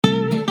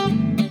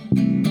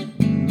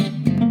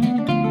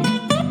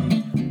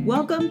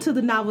Welcome to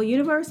the Novel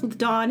Universe with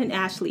Dawn and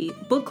Ashley,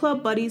 book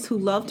club buddies who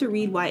love to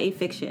read YA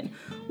fiction.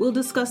 We'll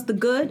discuss the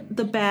good,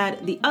 the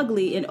bad, the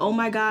ugly, and oh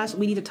my gosh,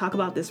 we need to talk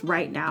about this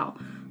right now.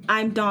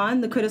 I'm Dawn,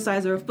 the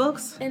criticizer of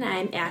books. And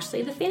I'm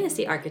Ashley, the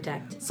fantasy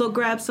architect. So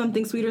grab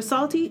something sweet or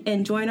salty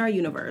and join our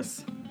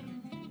universe.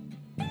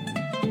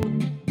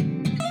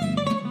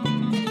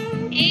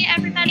 Hey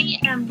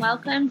everybody, and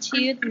welcome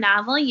to the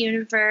Novel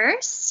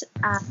Universe.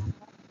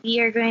 We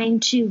are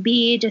going to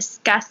be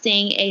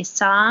discussing A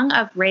Song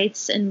of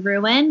Wraiths and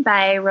Ruin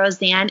by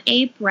Roseanna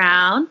A.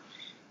 Brown.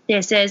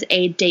 This is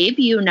a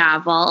debut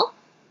novel,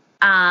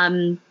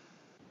 and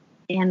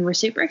we're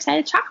super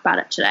excited to talk about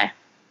it today.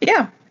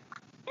 Yeah.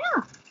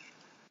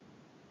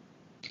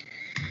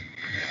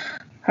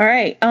 All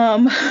right.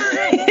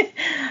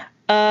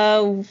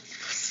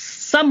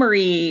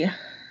 Summary.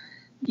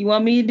 You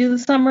want me to do the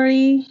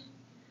summary?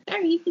 Sure,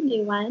 you can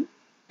do one.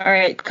 All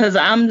right, because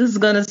I'm just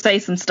going to say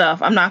some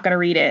stuff. I'm not going to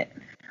read it.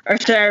 Or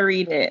should I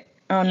read it?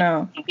 Oh,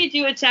 no. You could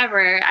do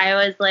whichever. I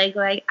was like,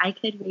 I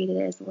could read it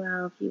as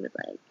well if you would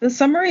like. The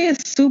summary is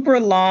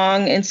super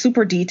long and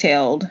super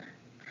detailed.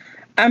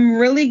 I'm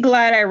really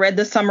glad I read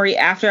the summary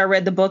after I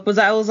read the book, because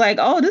I was like,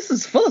 oh, this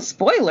is full of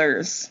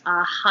spoilers.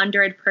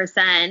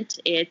 100%.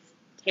 It's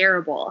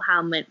terrible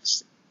how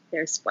much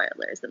there's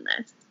spoilers in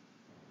this.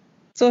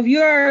 So if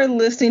you are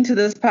listening to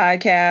this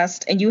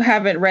podcast and you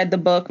haven't read the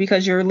book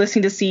because you're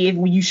listening to see if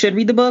you should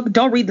read the book,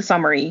 don't read the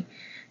summary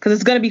because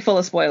it's going to be full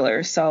of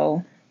spoilers.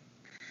 So,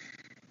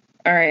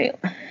 all right.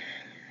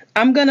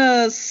 I'm going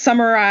to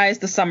summarize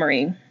the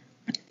summary.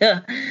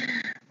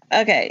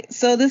 Okay,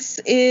 so this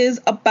is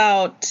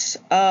about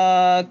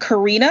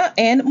Karina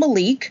and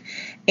Malik.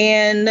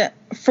 And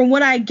from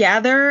what I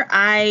gather,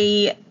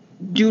 I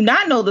do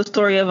not know the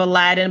story of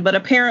Aladdin, but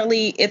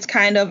apparently it's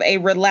kind of a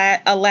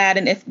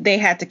Aladdin if they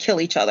had to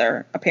kill each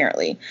other,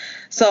 apparently.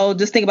 So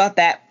just think about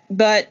that.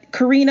 But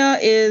Karina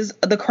is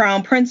the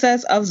crown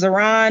princess of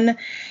Zaran,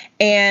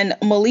 and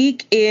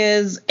Malik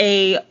is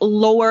a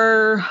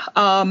lower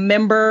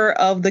member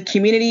of the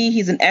community.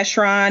 He's an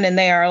Eshron, and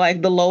they are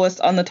like the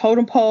lowest on the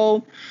totem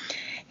pole.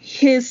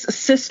 His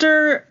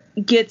sister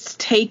gets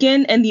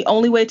taken, and the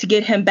only way to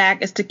get him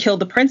back is to kill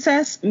the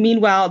princess.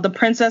 Meanwhile, the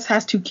princess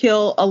has to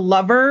kill a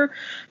lover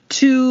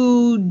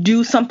to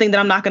do something that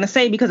I'm not going to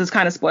say because it's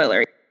kind of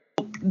spoilery.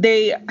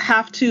 They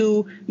have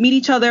to meet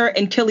each other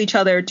and kill each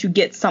other to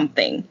get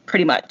something,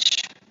 pretty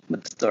much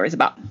what the story's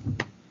about.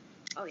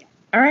 Oh, yeah.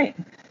 All right.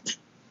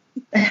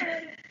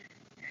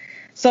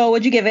 So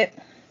what'd you give it?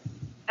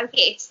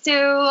 Okay,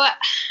 so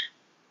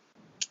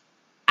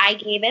I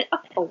gave it a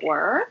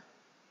 4.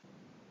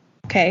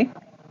 Okay.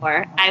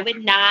 I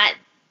would not,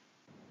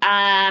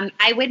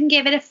 I wouldn't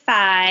give it a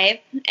 5,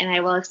 and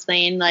I will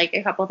explain like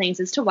a couple things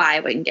as to why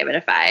I wouldn't give it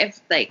a 5,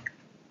 like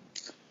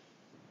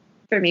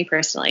for me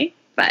personally,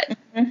 but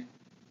I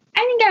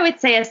think I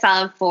would say a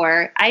solid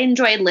 4. I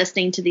enjoyed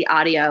listening to the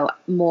audio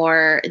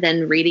more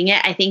than reading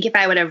it. I think if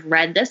I would have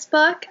read this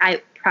book,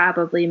 I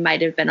probably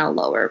might have been a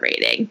lower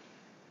rating.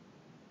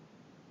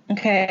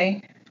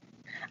 Okay.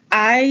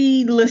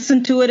 I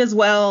listened to it as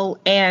well,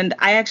 and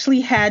I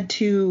actually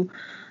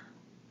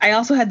I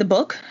also had the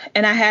book,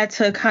 and I had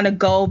to kind of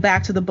go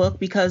back to the book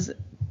because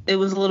it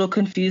was a little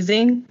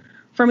confusing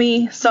for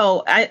me.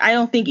 So I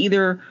don't think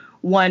either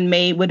one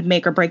would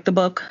make or break the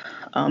book.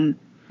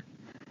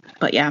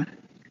 But yeah.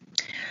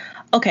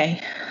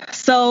 Okay.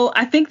 So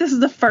I think this is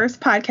the first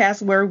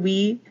podcast where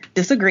we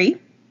disagree.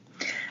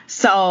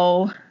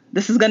 So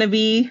this is going to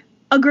be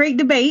a great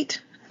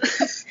debate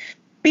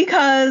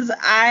because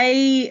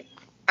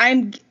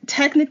I'm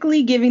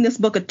technically giving this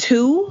book a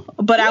 2,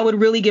 but I would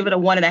really give it a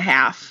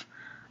 1.5.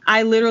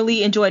 I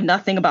literally enjoyed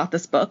nothing about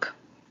this book.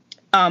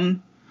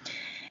 And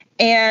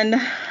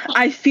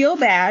I feel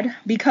bad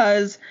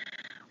because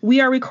we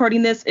are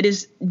recording this. It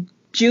is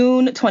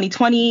June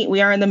 2020.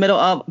 We are in the middle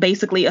of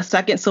basically a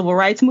second civil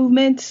rights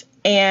movement.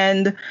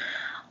 And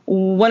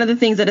one of the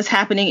things that is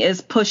happening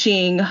is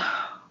pushing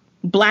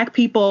Black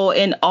people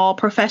in all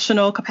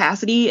professional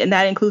capacity. And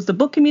that includes the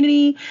book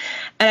community.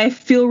 And I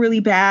feel really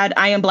bad.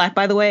 I am Black,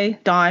 by the way.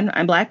 Dawn,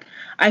 I'm Black.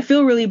 I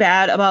feel really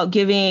bad about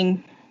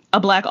giving a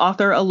Black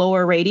author a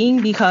lower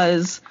rating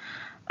because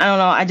I don't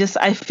know,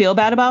 I feel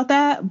bad about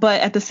that,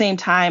 but at the same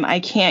time I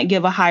can't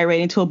give a high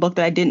rating to a book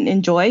that I didn't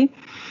enjoy.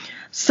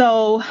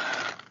 So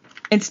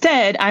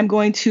instead I'm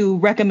going to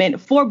recommend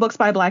 4 books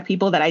by Black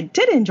people that I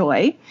did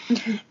enjoy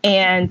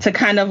and to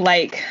kind of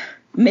like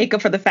make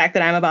up for the fact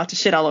that I'm about to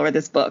shit all over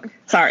this book.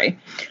 Sorry.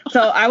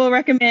 So I will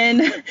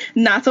recommend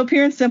Not So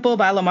Pure and Simple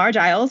by Lamar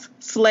Giles,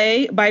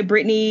 Slay by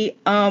Brittany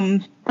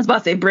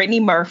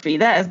Brittany Murphy.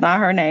 That is not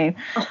her name.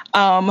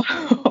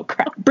 Oh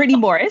crap. Brittany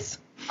Morris.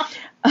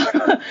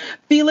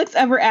 Felix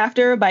Ever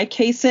After by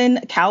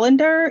Kaysen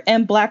Callender,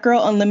 and Black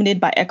Girl Unlimited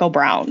by Echo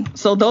Brown.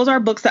 So those are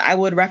books that I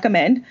would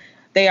recommend.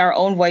 They are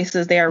own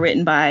voices. They are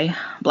written by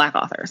Black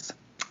authors.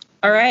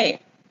 All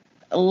right.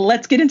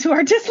 Let's get into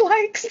our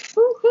dislikes.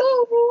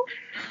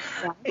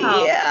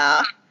 Wow.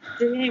 Yeah.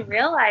 Didn't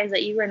realize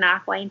that you were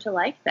not going to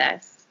like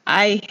this.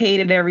 I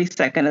hated every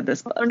second of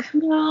this book. Oh,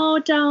 no,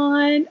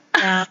 Dawn.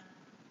 Yeah.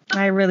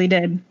 I really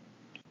did.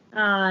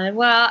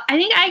 Well, I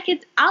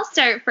think I'll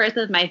start first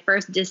with my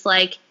first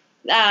dislike.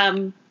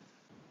 There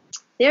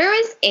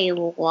was a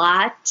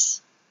lot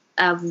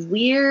of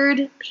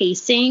weird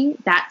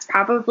pacing. That's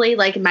probably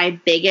like my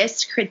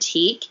biggest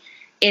critique,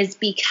 is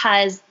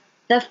because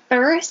the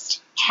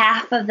first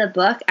half of the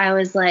book, I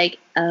was like,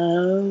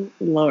 oh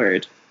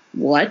Lord,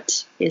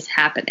 what is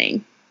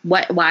happening?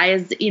 Why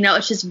is,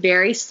 it's just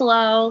very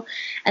slow,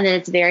 and then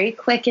it's very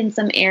quick in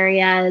some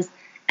areas.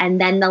 And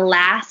then the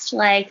last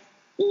like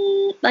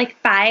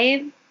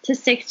 5 to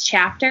 6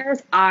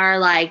 chapters are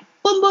like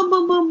boom, boom,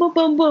 boom, boom, boom,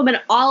 boom, boom.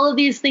 And all of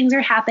these things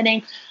are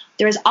happening.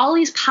 There's all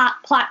these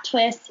plot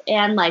twists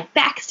and like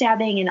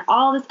backstabbing and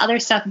all this other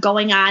stuff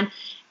going on.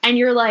 And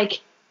you're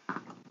like,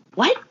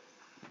 what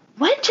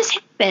just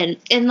happened?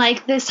 And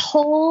like this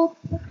whole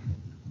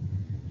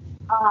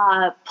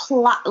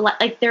plot,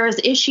 like there was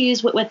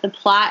issues with the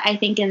plot, I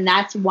think. And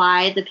that's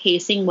why the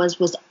pacing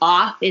was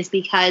off, is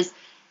because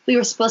we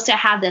were supposed to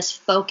have this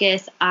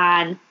focus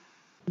on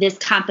this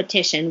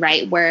competition,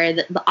 right? Where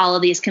all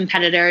of these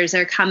competitors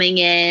are coming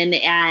in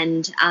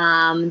and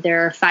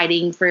they're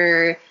fighting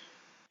for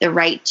the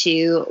right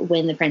to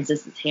win the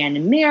princess's hand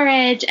in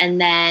marriage.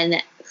 And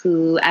then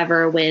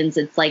whoever wins,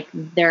 it's like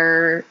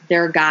their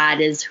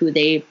god is who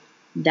they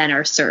then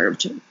are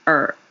served,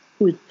 or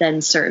who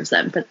then serves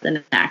them for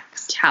the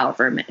next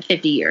however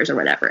 50 years or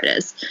whatever it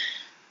is.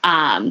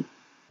 And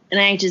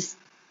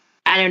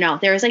I don't know.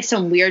 There was like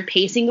some weird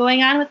pacing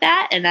going on with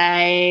that, and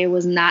I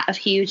was not a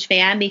huge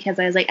fan, because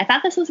I was like, I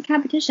thought this was a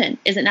competition.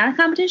 Is it not a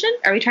competition?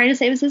 Are we trying to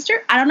save a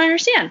sister? I don't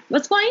understand.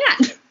 What's going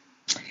on?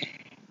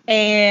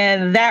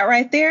 And that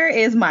right there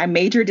is my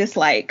major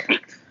dislike.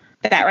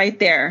 That right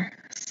there.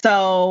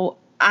 So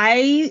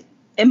in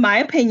my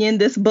opinion,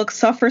 this book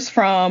suffers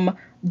from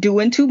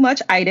doing too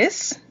much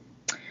itis.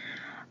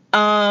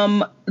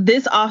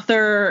 This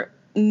author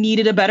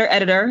needed a better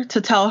editor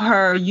to tell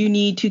her, you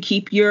need to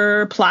keep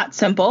your plot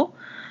simple,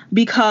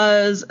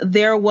 because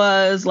there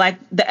was like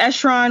the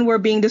Eshron were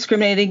being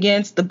discriminated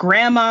against. The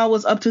grandma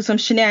was up to some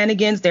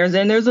shenanigans. There's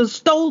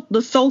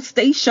the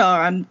Solstatia.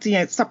 I'm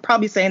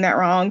probably saying that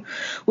wrong,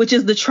 which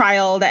is the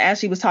trial that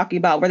Ashley was talking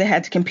about, where they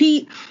had to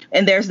compete.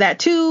 And there's that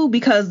too,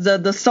 because the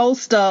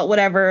Solsta,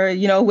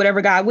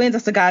 whatever god wins,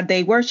 that's the god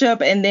they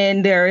worship. And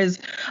then there is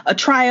a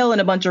trial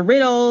and a bunch of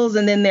riddles.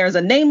 And then there's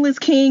a nameless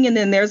king. And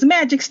then there's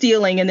magic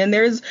stealing. And then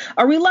there's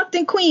a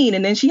reluctant queen.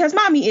 And then she has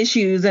mommy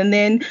issues. And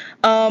then,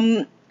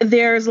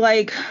 there's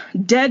like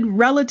dead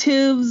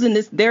relatives, and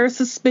they're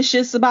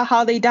suspicious about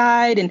how they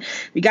died, and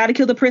we got to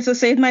kill the princess,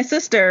 save my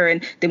sister,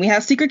 and then we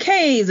have secret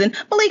caves, and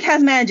Malik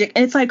has magic,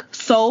 and it's like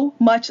so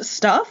much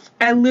stuff.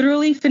 I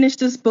literally finished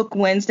this book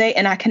Wednesday,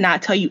 and I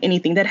cannot tell you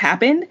anything that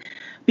happened,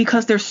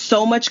 because there's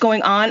so much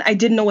going on. I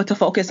didn't know what to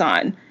focus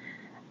on.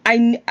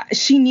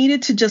 She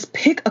needed to just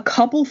pick a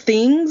couple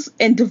things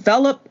and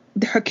develop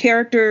her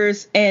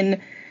characters,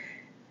 and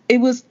it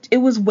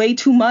was way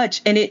too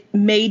much, and it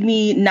made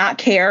me not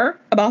care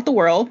about the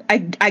world. I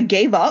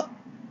gave up.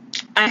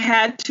 I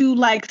had to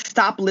like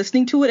stop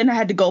listening to it, and I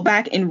had to go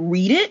back and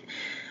read it,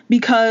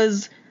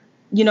 because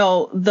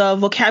the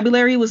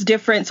vocabulary was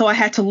different. So I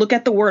had to look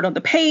at the word on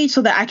the page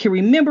so that I can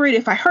remember it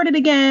if I heard it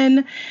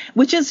again,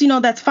 which is,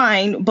 that's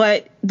fine.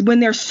 But when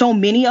there's so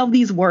many of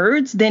these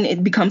words, then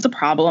it becomes a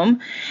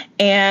problem.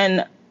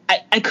 And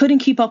I couldn't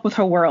keep up with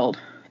her world.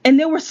 And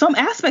there were some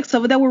aspects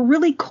of it that were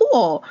really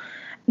cool,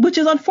 which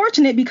is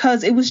unfortunate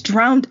because it was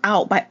drowned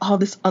out by all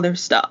this other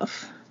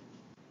stuff.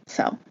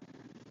 So.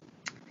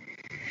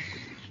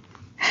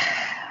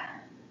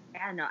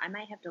 Yeah, no, I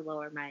might have to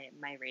lower my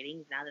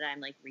ratings now that I'm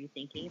like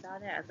rethinking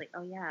about it. I was like,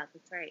 oh yeah,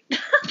 that's right.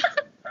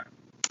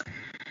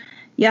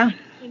 Yeah.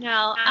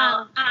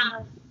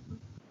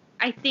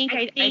 I think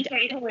I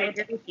totally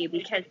agree with you,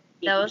 because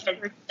those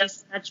were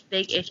just such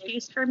big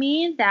issues for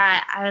me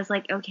that I was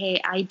like,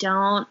 okay, I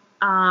don't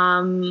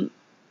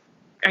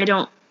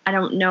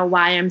know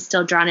why I'm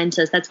still drawn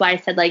into this. That's why I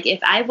said, like, if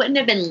I wouldn't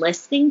have been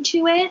listening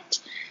to it,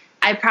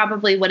 I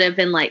probably would have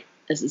been like,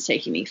 this is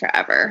taking me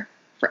forever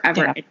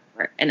Yeah.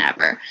 and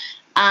ever.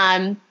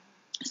 And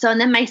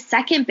then my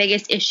second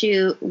biggest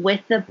issue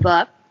with the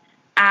book,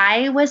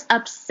 I was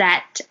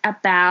upset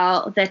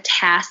about the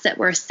tasks that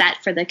were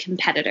set for the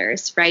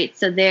competitors, right?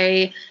 So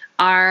they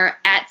are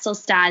at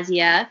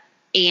Solstasia,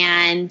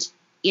 and,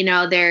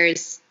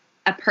 there's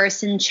a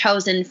person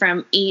chosen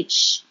from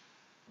each,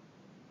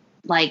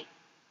 like,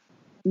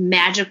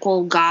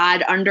 magical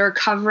god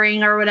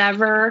undercovering or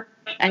whatever.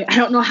 I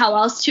don't know how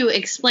else to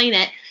explain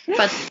it,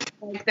 but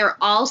like, they're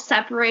all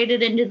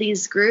separated into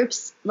these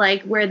groups,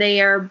 like where they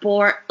are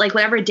born, like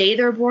whatever day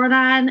they're born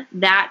on,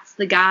 that's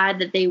the god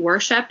that they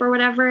worship or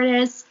whatever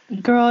it is.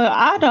 Girl,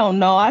 I don't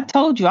know. I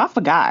told you, I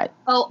forgot.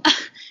 Oh,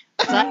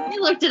 so I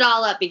looked it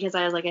all up because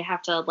I was like, I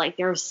have to, like,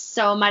 there was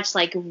so much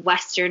like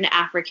Western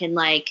African,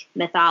 like,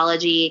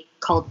 mythology,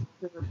 culture,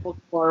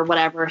 or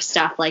whatever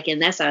stuff like in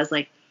this. I was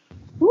like,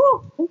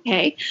 ooh,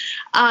 okay.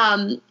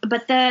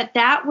 But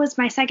that was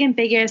my second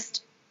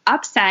biggest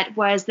upset,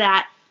 was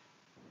that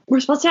we're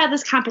supposed to have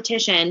this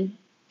competition,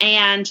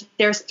 and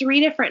there's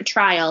 3 different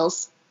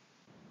trials,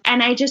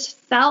 And I just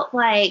felt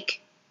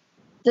like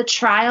the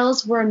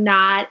trials were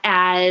not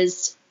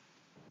as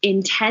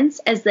intense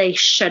as they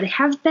should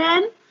have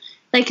been.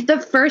 Like the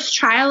first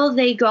trial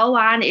they go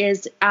on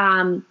is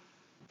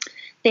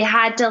they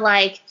had to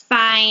like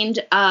find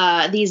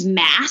these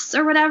masks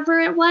or whatever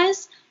it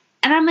was.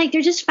 And I'm like,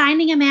 they're just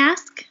finding a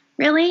mask?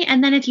 Really?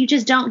 And then if you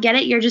just don't get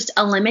it, you're just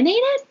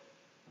eliminated?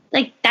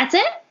 Like, that's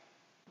it?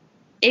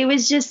 It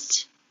was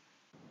just,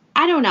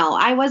 I don't know.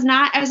 I was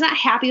not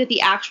happy with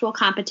the actual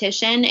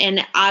competition.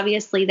 And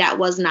obviously that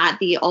was not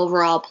the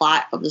overall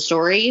plot of the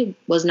story,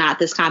 was not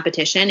this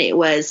competition. It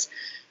was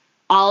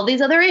all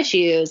these other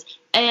issues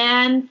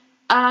and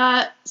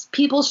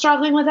people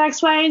struggling with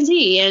X, Y, and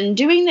Z and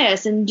doing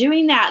this and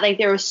doing that. Like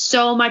there was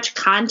so much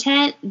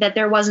content that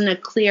there wasn't a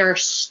clear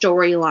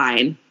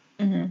storyline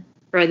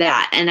for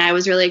that. And I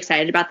was really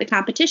excited about the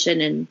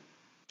competition, and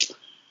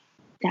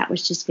that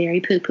was just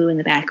very poo-poo in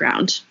the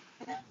background.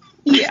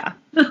 Yeah.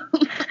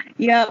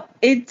 Yeah.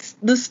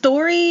 The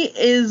story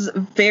is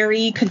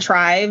very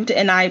contrived,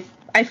 and I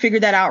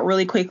figured that out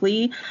really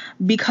quickly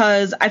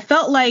because I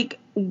felt like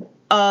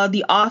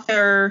the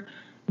author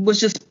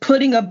was just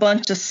putting a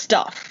bunch of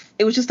stuff.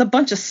 It was just a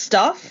bunch of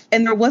stuff,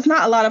 and there was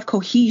not a lot of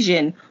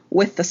cohesion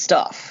with the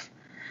stuff.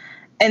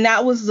 And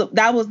that was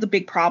the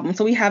big problem.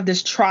 So we have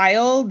this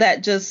trial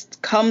that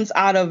just comes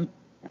out of,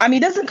 it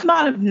doesn't come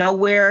out of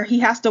nowhere. He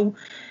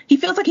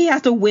feels like he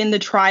has to win the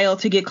trial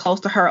to get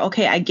close to her.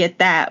 Okay, I get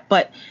that.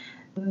 But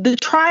the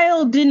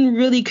trial didn't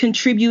really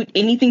contribute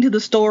anything to the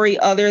story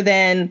other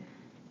than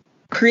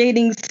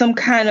creating some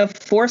kind of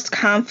forced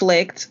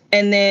conflict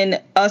and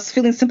then us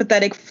feeling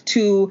sympathetic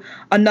to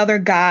another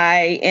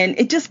guy. And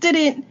it just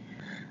didn't,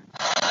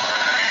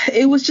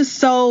 it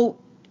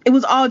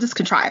was all just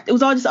contrived. It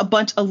was all just a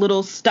bunch of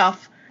little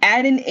stuff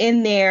added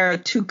in there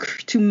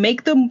to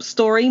make the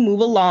story move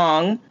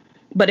along,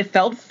 but it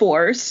felt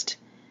forced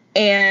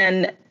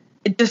and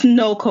just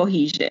no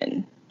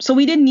cohesion. So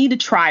we didn't need a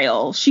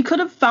trial. She could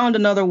have found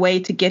another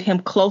way to get him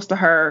close to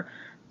her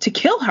to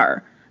kill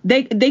her.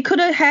 They could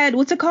have had,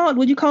 what's it called?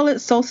 What'd you call it?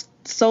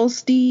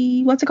 What's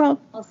it called?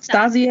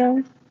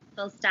 Stasia?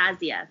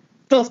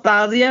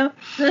 Solstasia.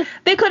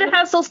 They could have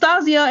had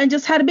Solstasia and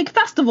just had a big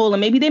festival,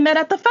 and maybe they met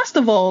at the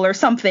festival or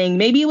something.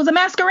 Maybe it was a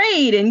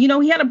masquerade, and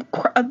he had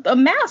a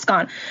mask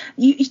on.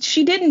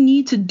 She didn't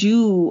need to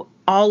do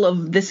all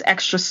of this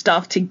extra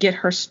stuff to get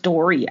her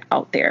story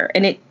out there,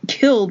 and it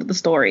killed the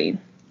story.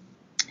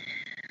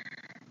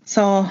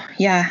 So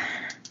yeah,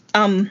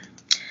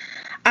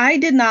 I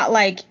did not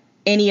like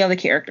any of the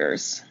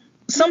characters.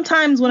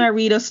 Sometimes when I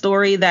read a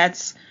story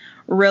that's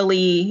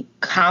really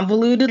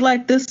convoluted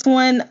like this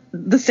one,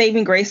 the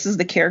saving grace is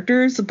the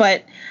characters.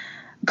 But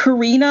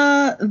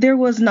Karina, there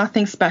was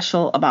nothing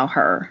special about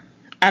her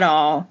at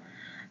all.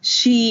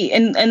 She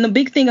and the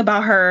big thing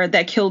about her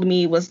that killed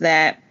me was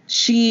that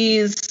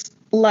she's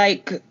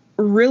like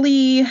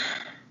really,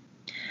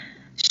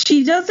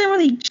 she doesn't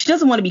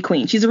want to be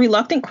queen. She's a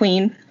reluctant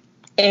queen,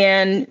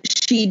 and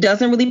she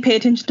doesn't really pay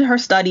attention to her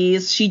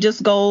studies. She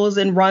just goes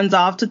and runs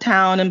off to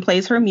town and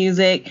plays her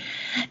music.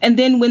 And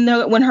then when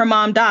her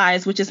mom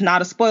dies, which is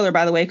not a spoiler,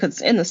 by the way, because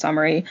it's in the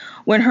summary,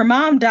 when her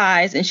mom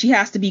dies and she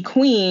has to be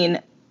queen,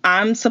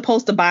 I'm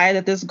supposed to buy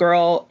that this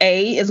girl,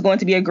 A, is going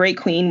to be a great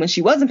queen when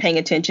she wasn't paying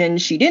attention.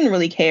 She didn't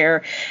really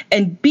care.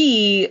 And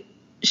B,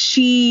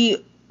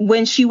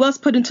 when she was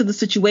put into the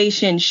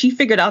situation, she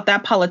figured out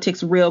that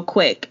politics real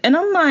quick. And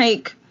I'm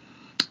like,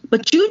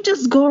 but you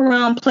just go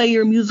around, play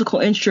your musical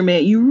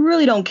instrument. You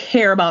really don't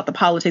care about the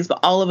politics, but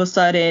all of a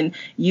sudden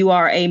you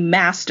are a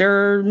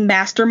mastermind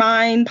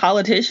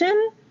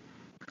politician?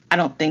 I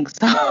don't think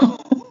so.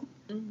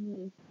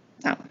 Mm-hmm.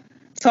 No.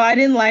 So I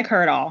didn't like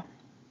her at all.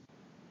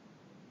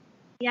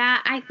 Yeah,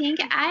 I think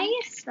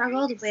I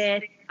struggled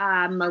with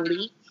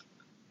Malik.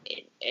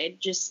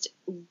 It just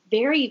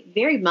very,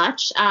 very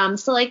much.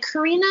 So like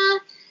Karina,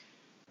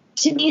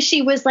 to me,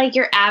 she was like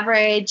your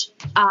average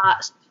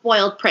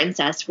spoiled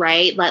princess,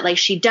 right? Like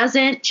she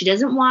doesn't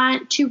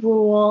want to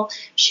rule.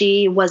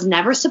 She was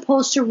never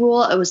supposed to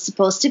rule. It was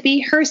supposed to be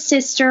her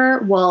sister.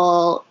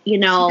 Well, she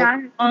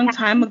died a long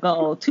time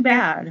ago. Too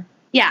bad.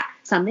 Yeah,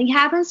 something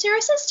happens to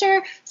her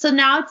sister. So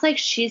now it's like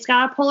she's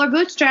got to pull her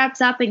bootstraps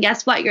up, and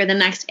guess what? You're the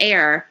next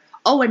heir.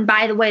 Oh, and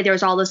by the way,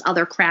 there's all this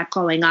other crap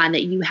going on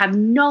that you have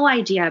no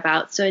idea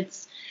about. So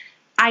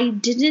I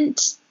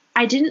didn't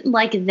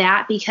like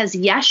that because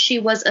yes, she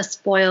was a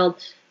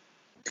spoiled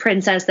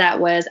princess that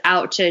was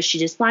out to, she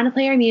just wanted to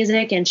play her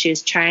music and she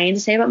was trying to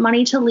save up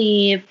money to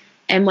leave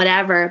and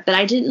whatever. But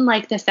I didn't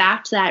like the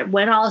fact that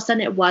when all of a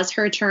sudden it was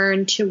her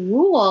turn to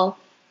rule,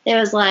 it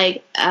was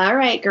like, all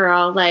right,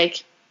 girl,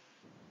 like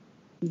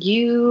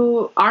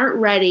you aren't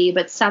ready,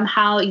 but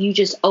somehow you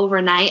just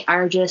overnight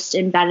are just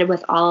embedded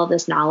with all of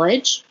this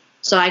knowledge.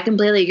 So I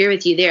completely agree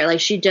with you there. Like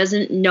she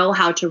doesn't know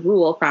how to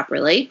rule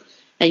properly.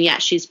 And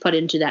yet she's put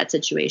into that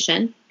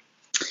situation.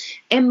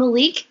 And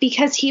Malik,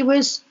 because he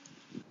was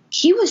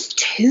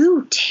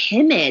too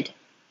timid,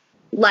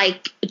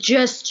 like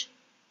just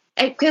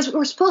because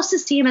we're supposed to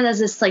see him as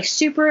this like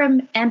super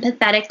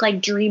empathetic,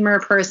 like dreamer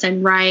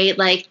person, right?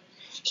 Like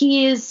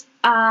he is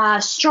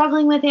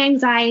struggling with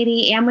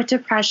anxiety and with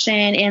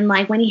depression. And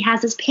like when he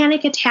has his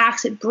panic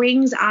attacks, it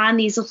brings on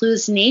these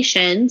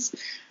hallucinations.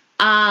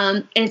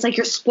 And it's like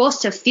you're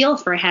supposed to feel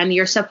for him.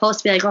 You're supposed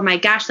to be like, oh my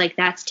gosh, like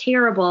that's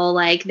terrible.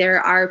 Like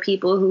there are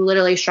people who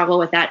literally struggle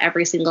with that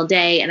every single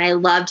day. And I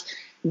loved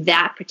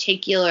that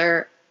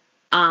particular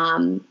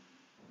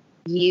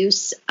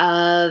use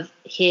of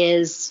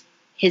his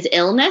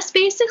illness,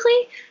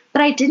 basically.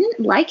 But I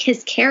didn't like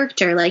his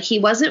character. Like he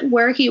wasn't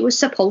where he was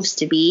supposed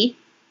to be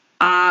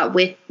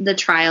with the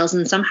trials,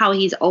 and somehow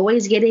he's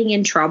always getting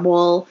in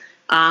trouble.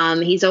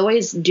 He's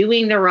always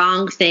doing the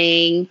wrong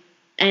thing.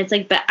 And it's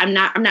like, but I'm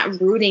not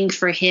rooting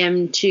for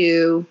him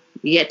to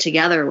get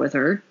together with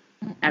her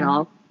at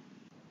all.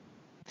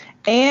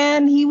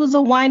 And he was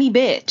a whiny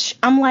bitch.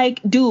 I'm like,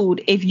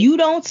 dude, if you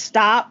don't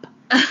stop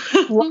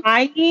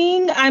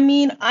crying, I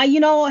mean,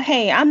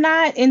 hey, I'm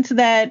not into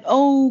that.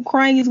 Oh,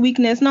 crying is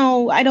weakness.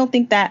 No, I don't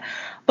think that.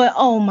 But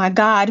oh my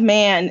God,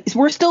 man,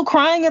 we're still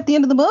crying at the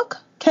end of the book.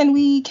 Can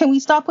we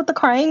stop with the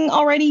crying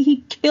already?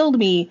 He killed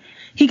me.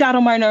 He got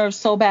on my nerves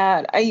so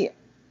bad.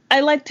 I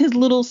liked his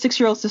little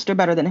 6-year-old sister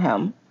better than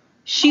him.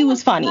 She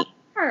was funny.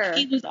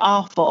 He was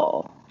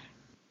awful.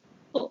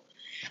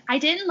 I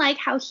didn't like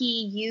how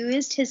he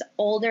used his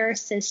older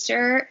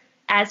sister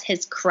as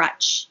his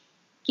crutch.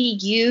 He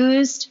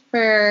used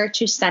her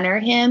to center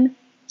him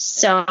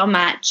so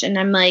much. And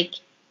I'm like,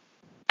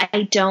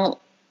 I don't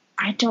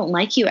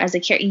like you as a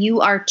character.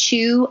 You are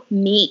too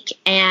meek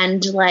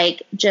and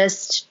like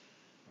just,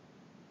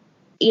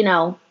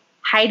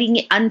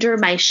 hiding under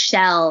my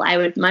shell. I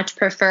would much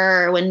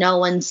prefer when no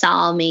one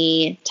saw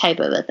me type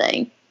of a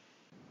thing.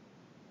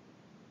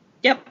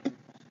 Yep.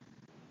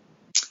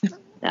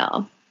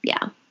 So,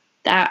 yeah.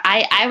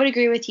 I would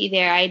agree with you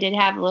there. I did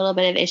have a little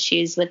bit of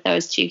issues with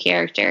those two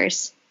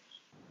characters.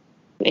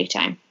 Big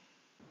time.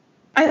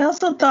 I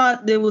also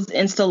thought there was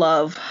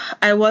insta-love.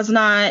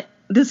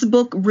 This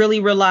book really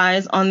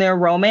relies on their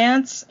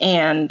romance,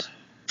 and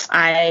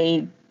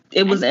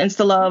it was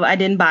insta-love. I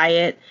didn't buy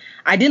it.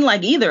 I didn't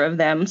like either of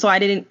them, so I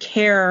didn't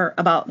care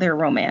about their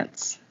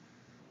romance.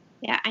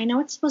 Yeah, I know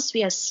it's supposed to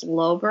be a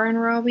slow burn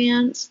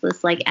romance,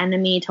 this like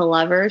enemy to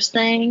lovers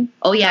thing.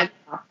 Oh yeah,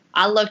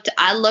 I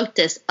looked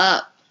this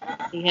up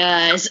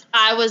because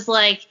I was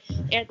like,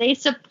 are they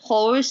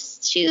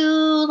supposed to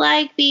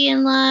like be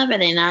in love? Are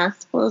they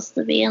not supposed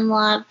to be in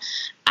love?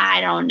 I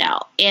don't know.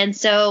 And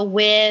so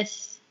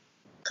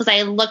because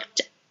I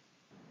looked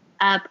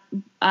up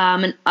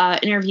an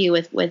interview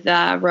with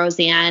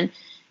Roseanne,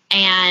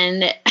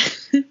 and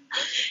it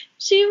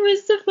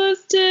was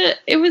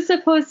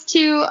supposed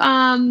to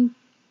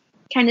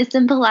kind of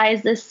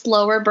symbolize this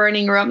slower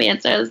burning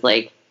romance. I was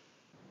like,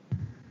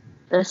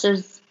 this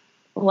is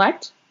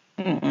what?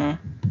 Mm-mm.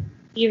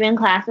 You even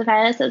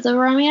classify this as a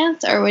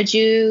romance? Or would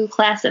you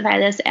classify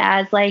this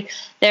as like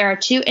there are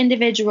two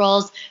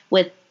individuals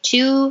with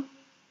two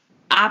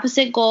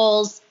opposite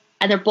goals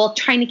and they're both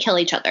trying to kill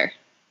each other?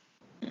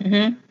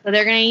 Mm-hmm. So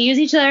they're going to use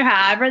each other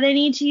however they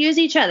need to use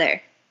each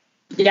other.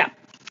 Yeah.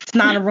 It's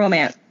not a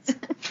romance.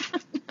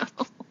 No.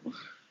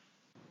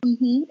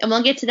 Mm-hmm. And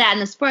we'll get to that in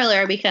the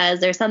spoiler because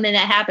there's something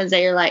that happens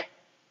that you're like,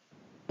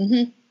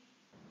 mm-hmm.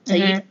 So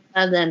you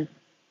love them.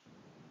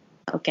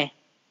 Okay.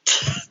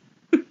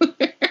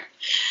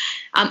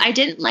 I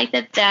didn't like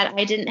that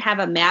I didn't have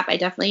a map. I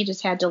definitely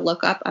just had to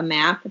look up a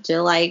map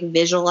to like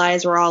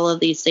visualize where all of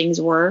these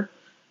things were.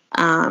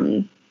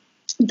 The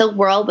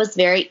world was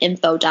very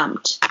info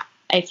dumped.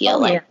 I feel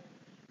like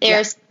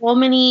there's so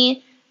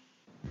many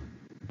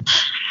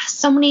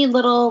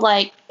little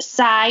like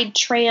side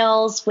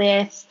trails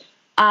with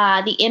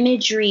the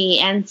imagery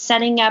and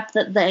setting up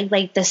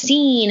the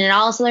scene and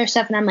all this other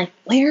stuff, and I'm like,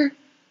 where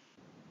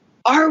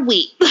are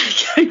we?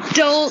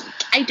 Like,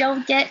 I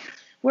don't get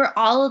where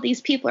all of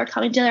these people are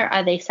coming together.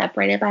 Are they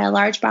separated by a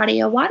large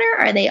body of water?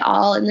 Are they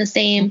all in the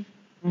same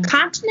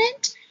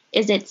continent?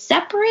 Is it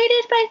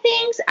separated by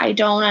things? I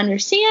don't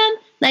understand.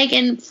 Like,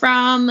 and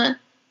from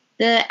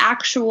the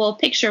actual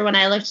picture, when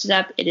I looked it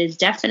up, it is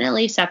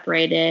definitely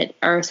separated,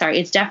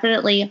 it's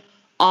definitely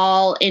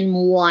all in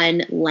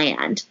one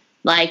land.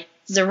 Like,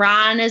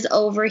 Zaran is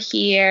over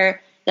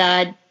here,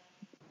 the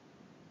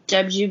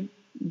Debija,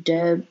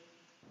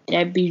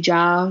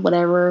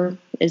 whatever,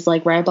 is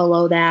like right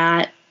below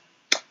that.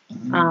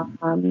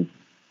 And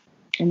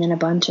then a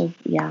bunch of,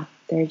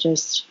 they're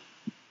just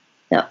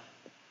the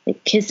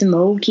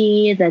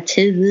Kisimoki, the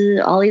Tiz,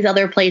 all these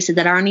other places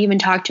that aren't even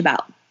talked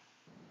about.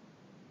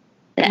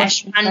 The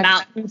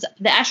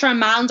Eshron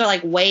Mountains are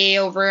like way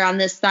over on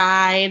this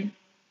side.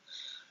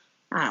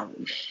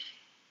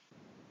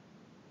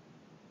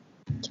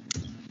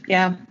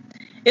 Yeah.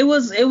 It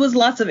was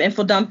lots of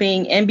info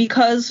dumping, and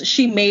because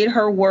she made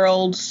her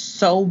world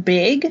so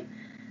big,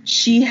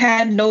 she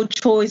had no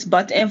choice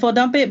but to info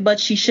dump it, but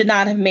she should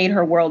not have made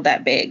her world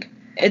that big.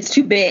 It's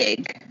too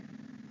big.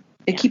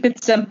 Keep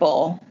it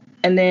simple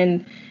and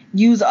then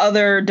use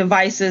other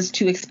devices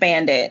to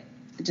expand it.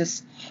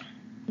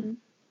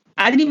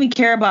 I didn't even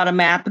care about a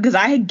map because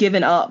I had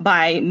given up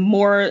by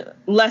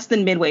less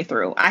than midway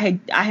through. I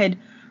had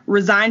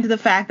resigned to the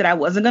fact that I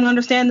wasn't going to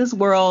understand this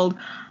world.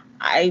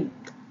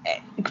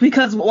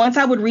 Because once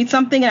I would read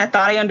something and I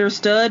thought I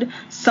understood,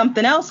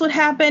 something else would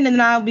happen, and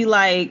then I'll be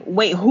like,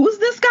 wait, who's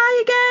this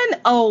guy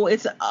again? Oh,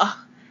 it's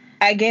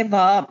I gave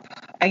up.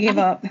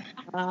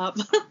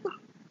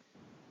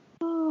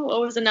 What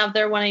was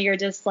another one of your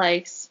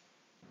dislikes?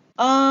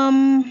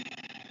 I'm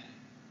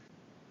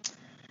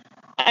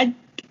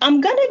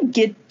gonna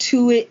get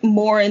to it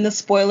more in the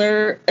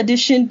spoiler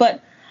edition,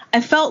 but I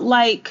felt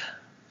like,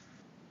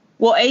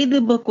 well, A,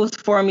 the book was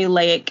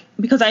formulaic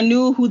because I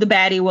knew who the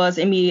baddie was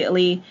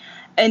immediately,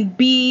 and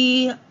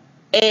B,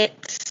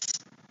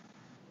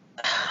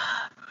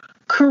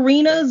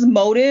 Karina's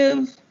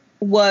motive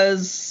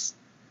was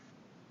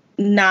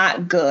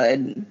not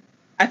good.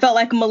 I felt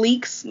like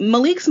Malik's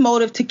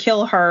motive to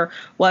kill her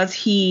was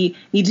he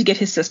needs to get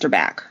his sister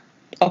back.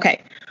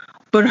 Okay.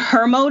 But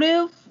her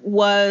motive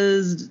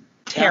was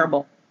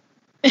terrible.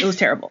 It was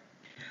terrible.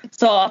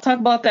 So I'll talk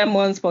about that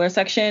more in the spoiler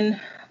section.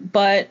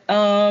 But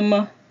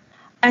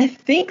I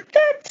think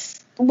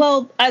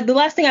the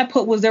last thing I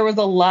put was there was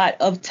a lot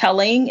of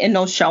telling and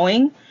no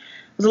showing. There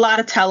was a lot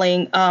of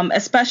telling,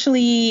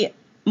 especially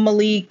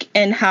Malik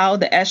and how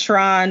the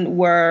Eshran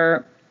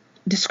were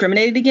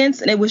discriminated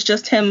against, and it was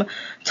just him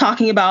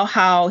talking about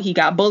how he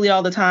got bullied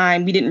all the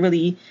time. We didn't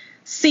really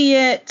see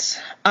it.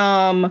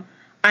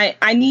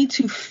 I need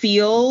to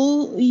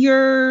feel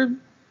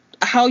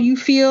how you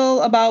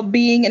feel about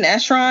being an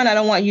Eshran. I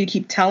don't want you to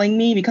keep telling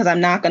me because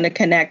I'm not going to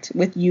connect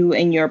with you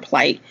and your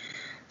plight.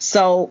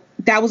 So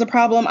that was a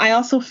problem. I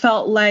also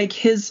felt like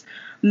his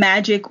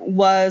magic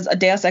was a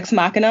Deus Ex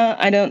Machina.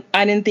 I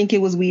didn't think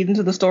it was weaved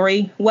into the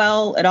story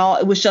well at all.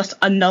 It was just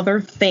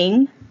another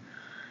thing.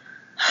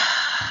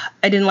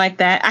 I didn't like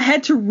that. I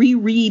had to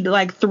reread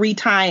like 3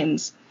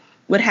 times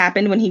what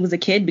happened when he was a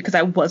kid because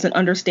I wasn't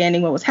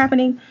understanding what was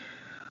happening.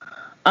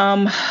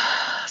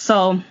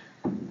 So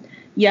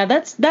yeah,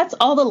 that's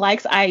all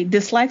the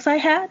dislikes I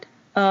had.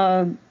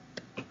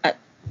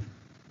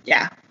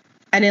 Yeah,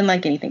 I didn't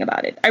like anything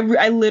about it.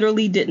 I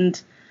literally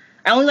didn't.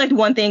 I only liked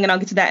one thing, and I'll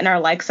get to that in our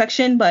like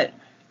section, but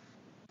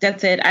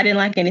that's it. I didn't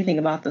like anything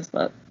about this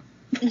book.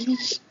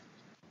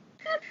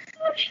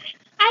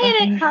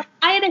 I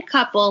had a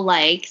couple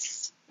likes.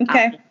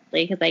 Okay.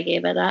 Because I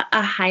gave it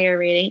a higher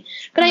rating.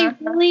 But I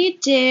really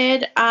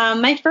did.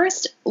 My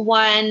first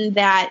one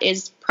that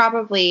is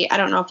probably, I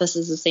don't know if this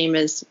is the same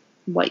as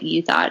what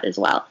you thought as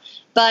well,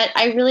 but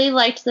I really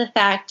liked the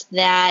fact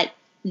that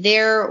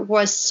there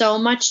was so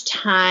much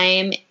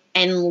time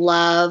and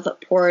love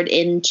poured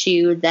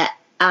into the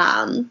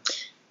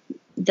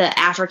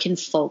African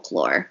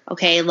folklore.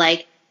 Okay.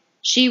 Like,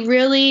 she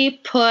really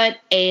put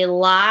a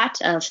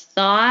lot of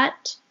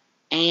thought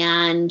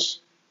and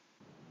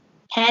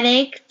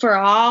headache for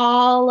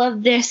all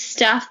of this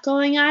stuff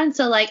going on.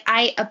 So, like,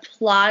 I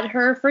applaud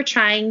her for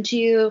trying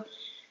to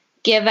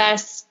give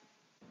us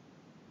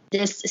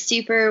this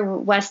super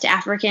West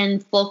African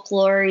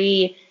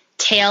folklore-y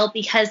tale,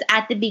 because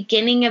at the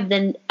beginning of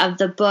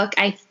the book,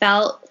 I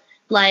felt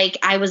like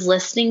I was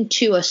listening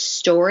to a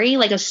story,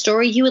 like a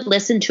story you would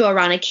listen to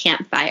around a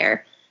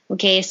campfire.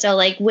 Okay, so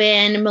like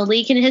when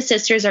Malik and his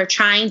sisters are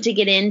trying to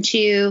get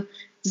into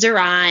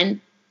Ziran,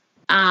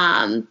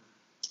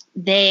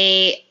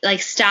 they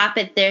like stop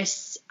at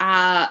this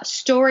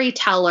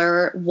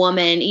storyteller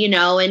woman,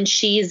 and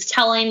she's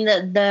telling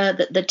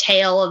the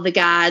tale of the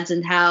gods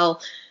and how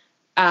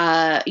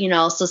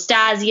so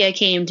Stasia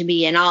came to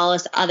be and all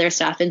this other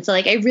stuff. And so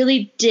like I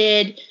really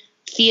did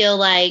feel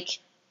like,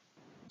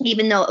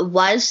 even though it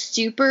was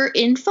super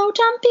info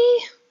dumpy,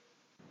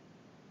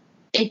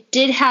 it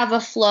did have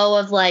a flow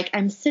of like,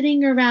 I'm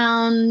sitting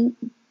around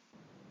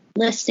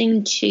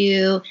listening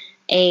to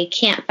a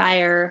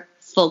campfire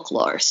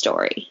folklore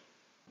story.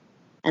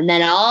 And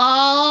then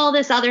all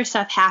this other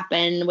stuff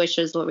happened, which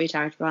is what we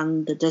talked about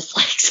in the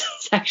dislikes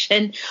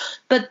section.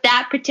 But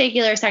that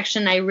particular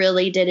section, I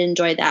really did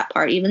enjoy that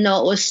part, even though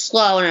it was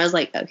slow. And I was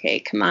like, okay,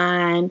 come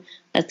on,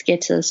 let's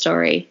get to the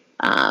story.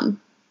 But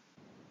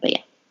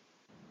yeah.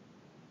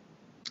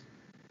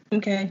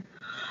 Okay.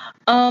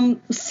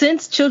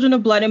 Since Children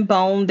of Blood and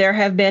Bone, there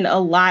have been a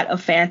lot of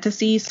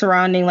fantasy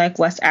surrounding like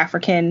West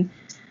African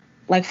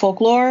like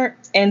folklore.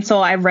 And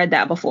so I've read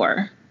that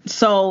before.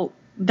 So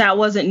that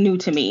wasn't new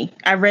to me.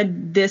 I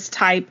read this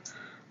type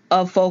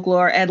of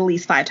folklore at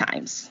least 5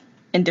 times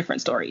in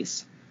different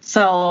stories.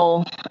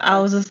 So I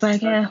was just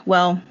like, yeah,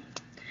 well,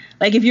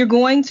 like if you're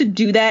going to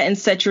do that and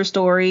set your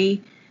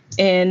story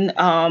in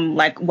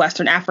like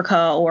Western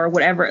Africa or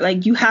whatever,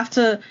 like you have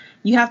to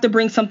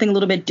bring something a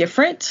little bit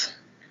different.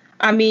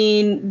 I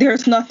mean,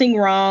 there's nothing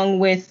wrong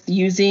with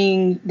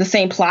using the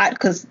same plot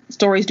because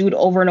stories do it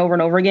over and over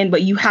and over again,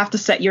 but you have to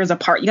set yours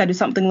apart. You got to do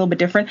something a little bit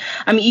different.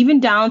 I mean, even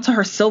down to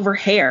her silver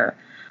hair.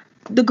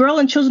 The girl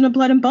in Children of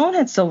Blood and Bone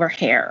had silver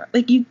hair.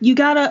 Like you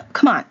gotta,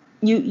 come on,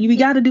 you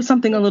gotta do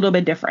something a little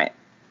bit different.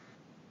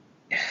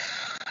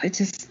 It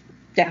just,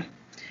 yeah.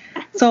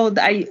 So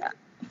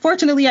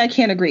fortunately I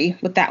can't agree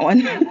with that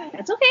one.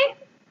 That's okay.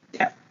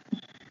 Yeah.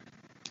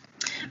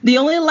 The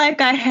only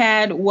like I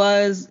had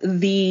was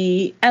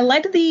I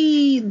liked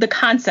the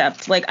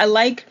concept. Like, I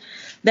like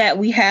that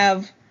we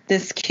have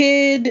this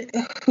kid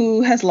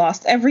who has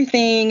lost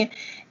everything.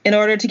 In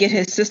order to get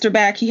his sister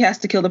back, he has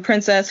to kill the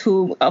princess,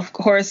 who, of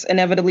course,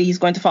 inevitably he's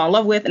going to fall in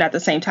love with. And at the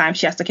same time,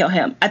 she has to kill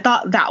him. I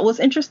thought that was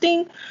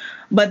interesting,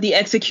 but the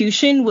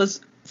execution was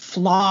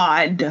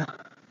flawed,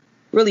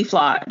 really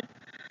flawed.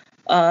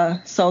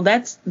 So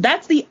that's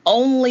the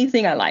only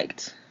thing I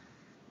liked,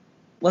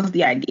 was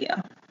the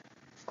idea.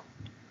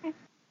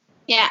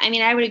 Yeah, I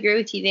mean, I would agree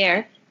with you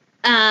there.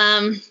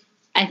 I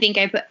think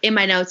I put in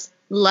my notes,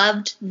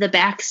 loved the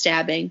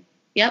backstabbing.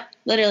 Yep,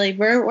 literally,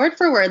 word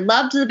for word,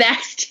 loved the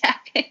backstabbing.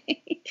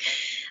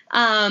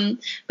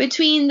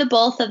 Between the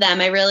both of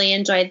them, I really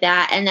enjoyed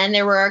that. And then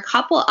there were a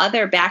couple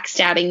other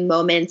backstabbing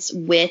moments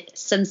with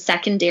some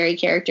secondary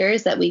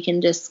characters that we can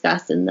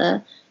discuss in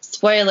the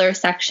spoiler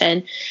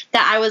section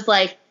that I was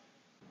like,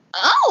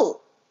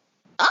 oh,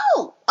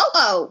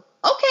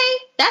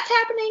 okay, that's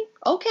happening.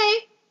 Okay.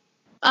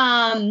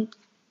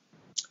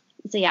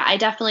 So yeah, I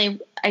definitely,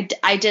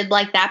 I did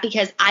like that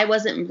because I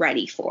wasn't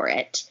ready for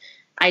it.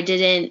 I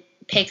didn't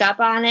pick up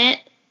on it.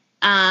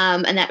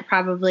 And that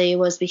probably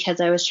was because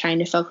I was trying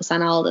to focus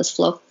on all of this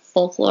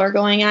folklore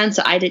going on.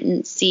 So I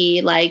didn't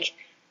see like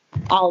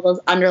all those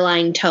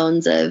underlying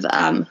tones of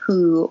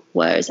who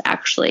was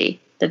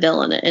actually the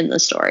villain in the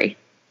story.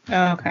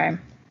 Oh, okay.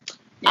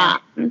 Yeah.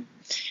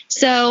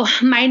 So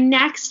my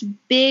next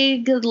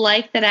big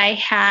like that I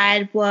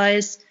had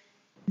was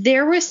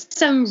there was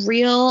some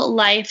real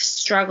life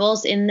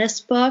struggles in this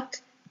book,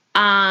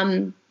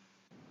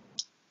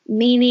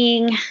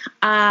 meaning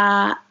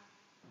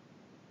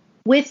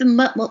with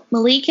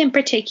Malik in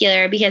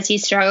particular, because he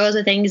struggles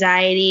with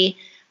anxiety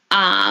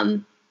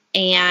and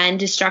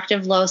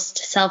destructive low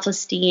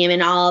self-esteem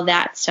and all of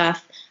that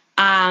stuff.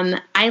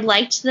 I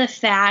liked the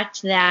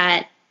fact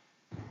that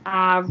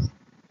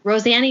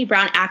Roseanna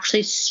Brown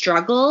actually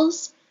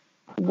struggles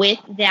with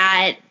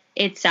that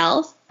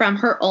itself from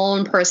her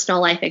own personal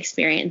life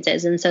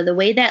experiences. And so the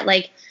way that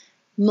like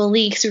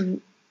Malik's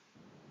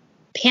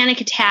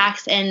panic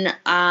attacks and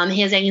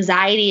his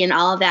anxiety and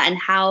all of that and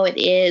how it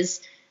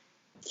is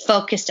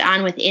focused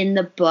on within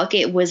the book,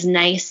 it was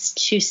nice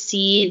to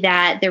see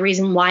that the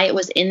reason why it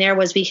was in there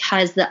was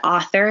because the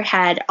author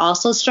had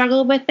also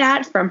struggled with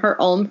that from her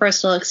own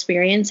personal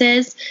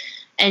experiences.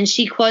 And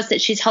she quotes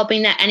that she's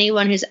hoping that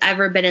anyone who's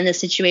ever been in this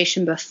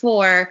situation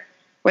before,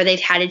 where they've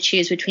had to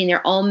choose between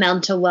their own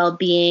mental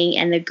well-being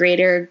and the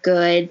greater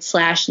good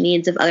 /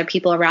 needs of other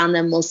people around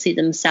them, will see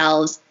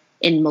themselves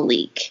in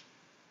Malik.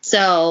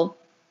 So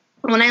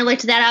when I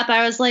looked that up,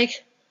 I was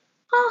like,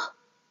 oh,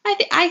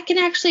 I can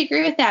actually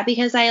agree with that,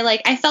 because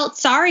I felt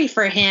sorry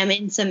for him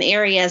in some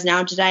areas.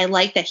 Now, did I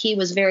like that he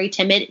was very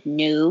timid?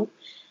 No.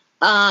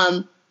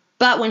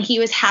 But when he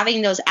was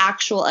having those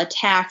actual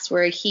attacks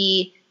where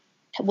he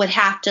would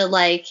have to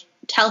like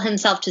tell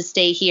himself to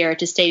stay here,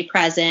 to stay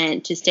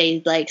present, to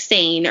stay like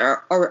sane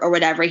or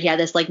whatever, he had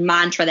this like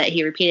mantra that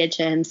he repeated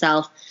to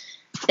himself.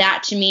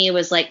 That to me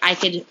was like, I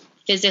could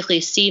physically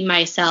see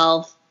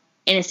myself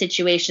in a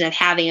situation of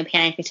having a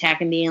panic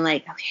attack and being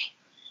like, okay,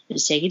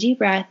 just take a deep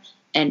breath.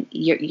 And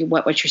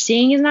what you're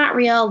seeing is not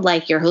real.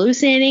 Like, you're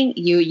hallucinating.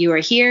 You are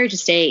here to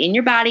stay in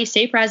your body,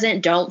 stay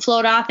present. Don't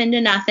float off into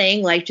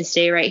nothing. Like, just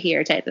stay right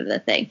here, type of a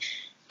thing.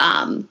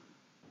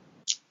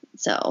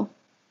 So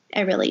I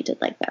really did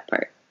like that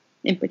part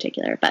in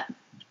particular.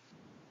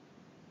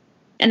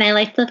 And I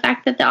liked the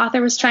fact that the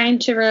author was trying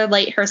to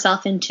relate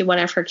herself into one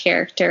of her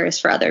characters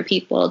for other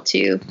people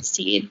to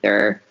see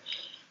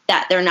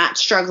that they're not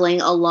struggling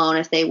alone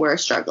if they were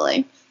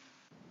struggling.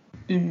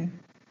 Mm-hmm.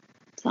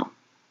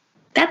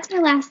 That's my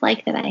last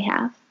like that I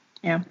have.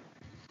 Yeah.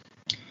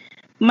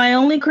 My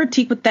only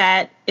critique with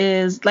that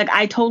is, like,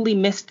 I totally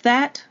missed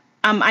that.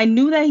 I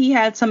knew that he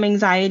had some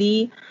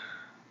anxiety,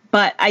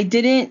 but I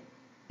didn't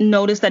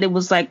notice that it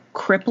was, like,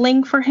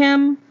 crippling for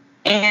him.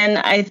 And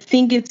I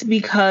think it's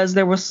because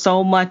there was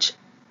so much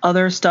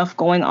other stuff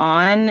going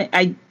on.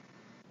 I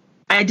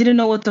didn't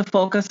know what to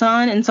focus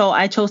on, and so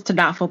I chose to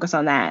not focus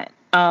on that.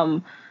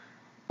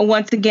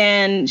 Once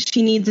again,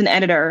 she needs an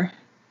editor.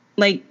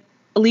 Like,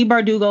 Leigh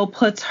Bardugo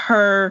puts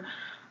her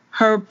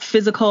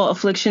physical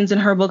afflictions in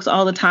her books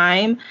all the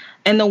time.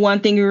 And the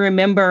one thing you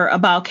remember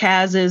about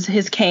Kaz is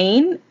his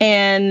cane,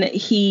 and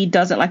he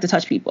doesn't like to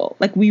touch people.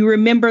 Like, we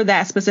remember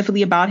that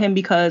specifically about him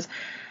because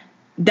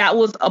that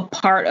was a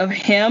part of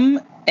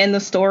him and the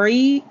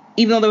story.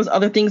 Even though there was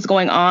other things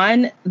going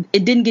on,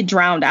 it didn't get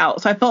drowned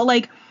out. So I felt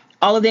like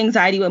all of the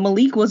anxiety with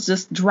Malik was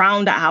just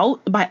drowned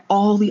out by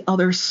all the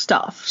other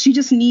stuff. She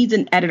just needs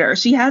an editor.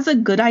 She has a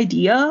good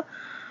idea.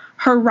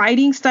 Her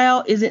writing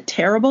style isn't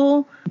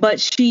terrible, but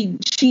she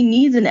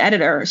needs an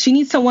editor. She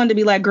needs someone to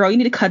be like, girl, you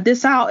need to cut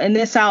this out and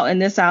this out and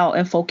this out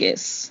and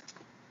focus.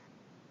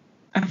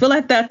 I feel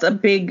like that's a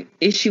big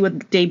issue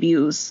with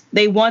debuts.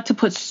 They want to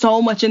put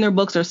so much in their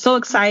books. They're so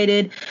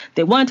excited.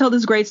 They want to tell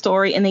this great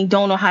story, and they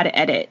don't know how to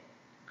edit.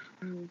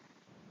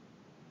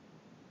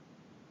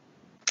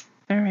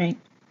 All right.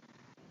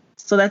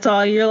 So that's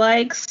all your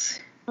likes?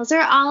 Those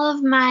are all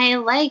of my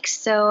likes,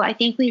 so I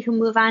think we can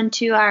move on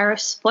to our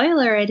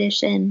spoiler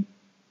edition.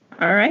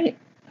 All right.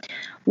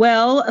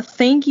 Well,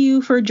 thank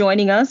you for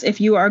joining us.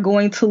 If you are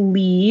going to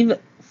leave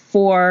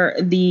for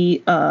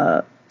the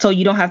so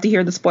you don't have to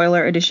hear the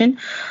spoiler edition,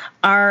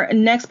 our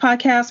next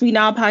podcast, we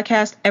now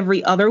podcast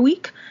every other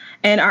week.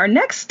 And our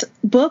next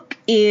book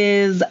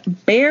is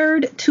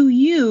Bared to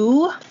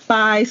You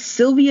by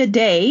Sylvia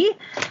Day.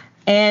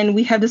 And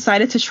we have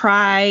decided to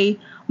try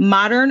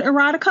modern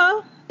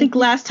erotica. I think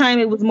last time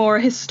it was more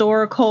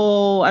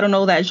historical, I don't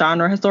know that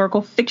genre,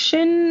 historical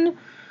fiction.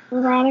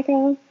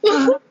 Erotica.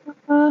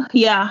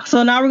 Yeah,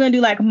 so now we're going to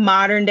do like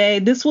modern day.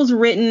 This was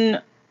written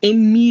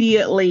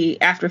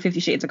immediately after 50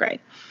 Shades of Grey.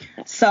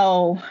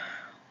 So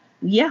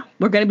yeah,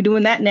 we're going to be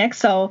doing that next.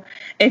 So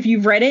if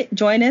you've read it,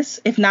 join us.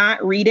 If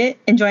not, read it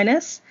and join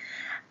us.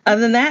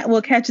 Other than that,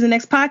 we'll catch you in the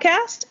next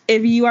podcast.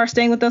 If you are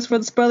staying with us for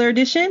the spoiler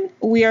edition,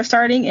 we are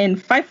starting in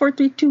 5, 4,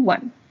 3, 2,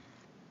 1.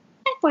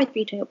 5, 4,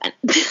 3, 2, 1.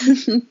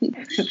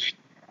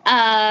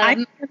 I'm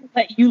going to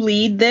let you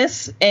lead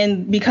this,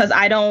 and because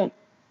I don't,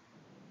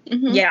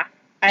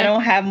 I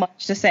don't have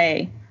much to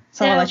say,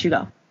 so I'll let you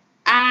go.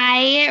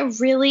 I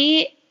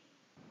really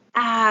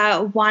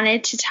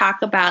wanted to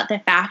talk about the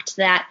fact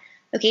that,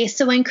 okay,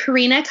 so when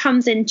Karina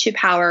comes into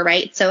power,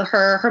 right? So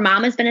her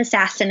mom has been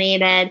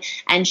assassinated,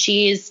 and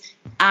she's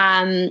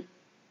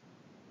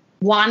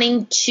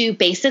wanting to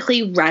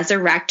basically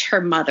resurrect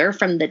her mother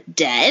from the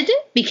dead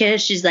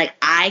because she's like,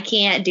 I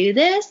can't do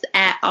this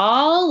at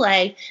all.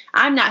 Like,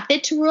 I'm not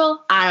fit to rule.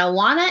 I don't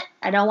want it.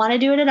 I don't want to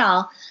do it at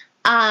all.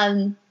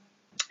 And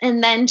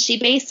then she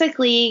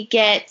basically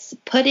gets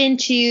put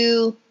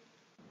into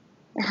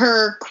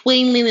her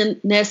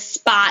queenliness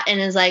spot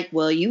and is like,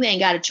 well, you ain't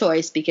got a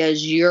choice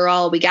because you're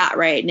all we got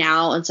right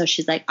now. And so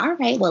she's like, all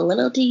right, well,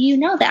 little do you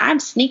know that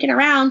I'm sneaking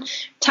around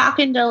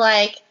talking to,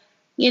 like,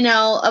 you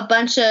know, a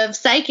bunch of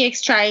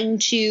psychics trying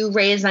to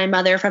raise my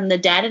mother from the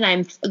dead. And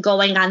I'm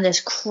going on this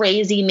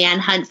crazy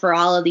manhunt for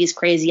all of these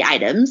crazy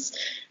items.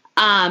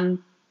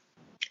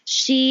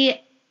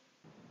 She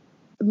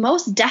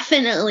most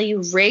definitely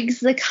rigs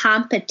the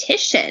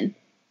competition.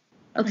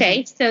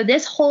 Okay, so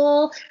this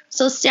whole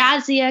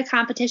Stasia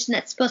competition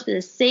that's supposed to be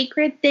the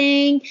sacred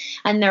thing,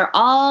 and they're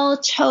all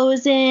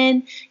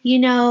chosen, you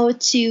know,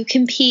 to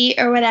compete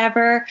or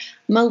whatever.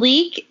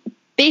 Malik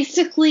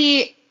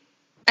basically,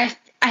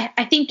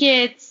 I think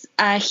it's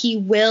he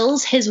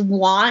wills his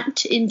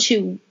want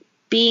into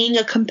being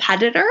a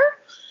competitor.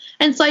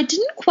 And so I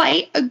didn't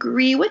quite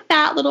agree with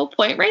that little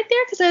point right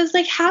there, because I was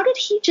like, how did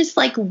he just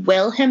like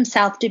will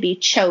himself to be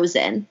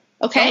chosen?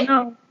 Okay.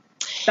 Don't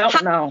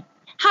know.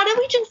 How do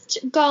we just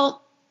go,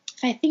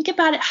 if I think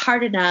about it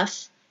hard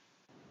enough,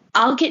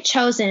 I'll get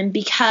chosen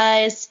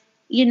because,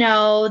 you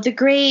know, the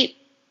great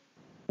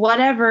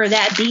whatever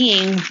that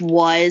being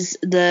was,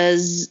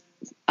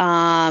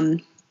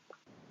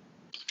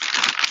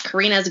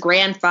 Karina's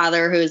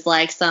grandfather, who's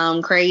like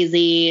some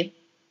crazy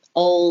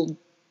old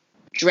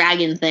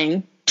dragon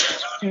thing. I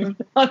don't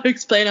know how to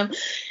explain him.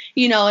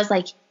 You know, it's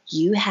like,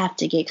 you have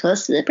to get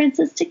close to the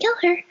princess to kill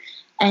her.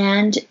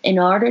 And in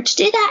order to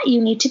do that, you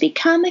need to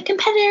become a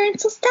competitor in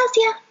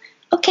Stasia.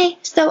 Okay,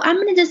 so I'm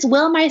going to just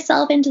will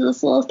myself into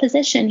this little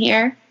position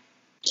here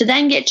to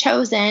then get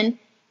chosen.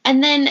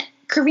 And then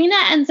Karina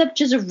ends up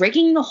just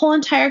rigging the whole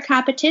entire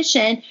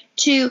competition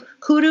to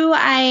who do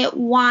I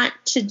want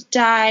to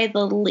die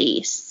the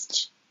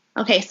least.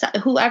 Okay, so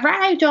whoever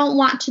I don't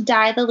want to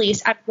die the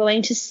least, I'm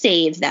going to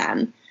save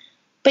them.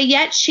 But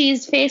yet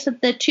she's faced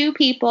with the two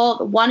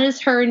people. One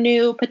is her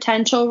new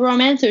potential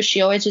romance, so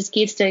she always just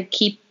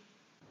keep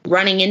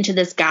running into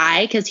this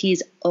guy because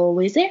he's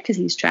always there because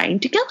he's trying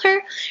to kill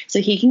her so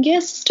he can get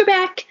his sister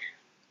back.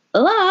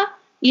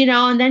 You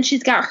know, and then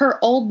she's got her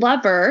old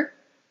lover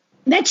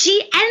that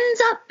she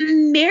ends up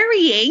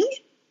marrying.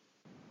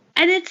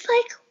 And it's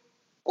like,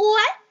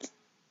 what?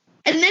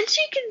 And then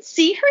she can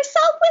see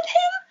herself with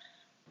him?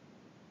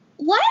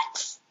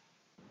 What?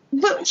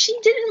 But she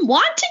didn't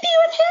want to be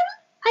with him?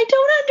 I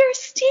don't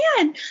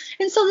understand.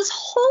 And so this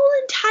whole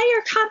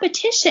entire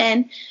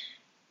competition,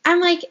 I'm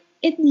like,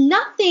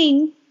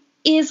 nothing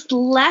is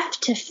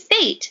left to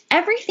fate.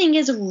 Everything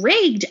is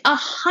rigged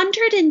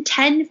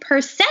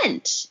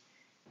 110%.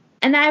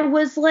 And I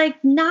was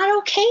like, not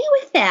okay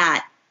with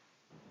that.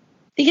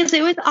 Because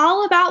it was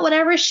all about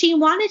whatever she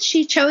wanted,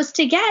 she chose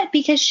to get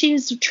because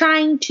she's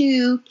trying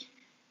to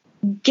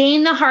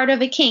gain the heart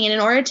of a king. And in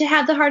order to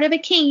have the heart of a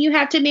king, you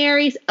have to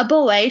marry a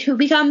boy who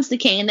becomes the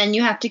king, and then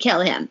you have to kill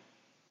him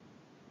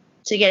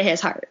to get his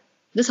heart.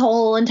 This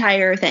whole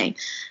entire thing.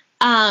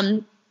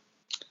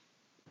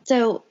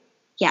 So,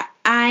 yeah,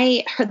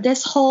 I heard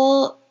this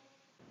whole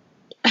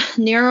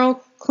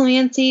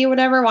neurocluancy or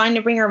whatever, wanting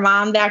to bring her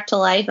mom back to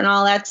life and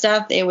all that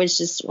stuff. It was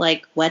just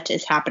like, what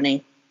is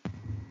happening?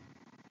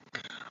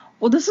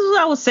 Well, this is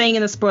what I was saying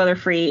in the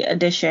spoiler-free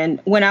edition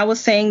when I was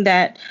saying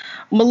that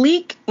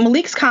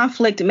Malik's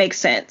conflict makes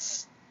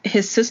sense.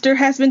 His sister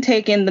has been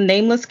taken. The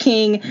nameless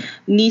king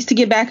needs to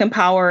get back in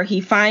power.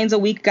 He finds a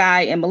weak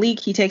guy, and Malik,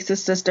 he takes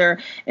his sister.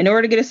 In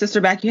order to get his sister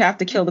back, you have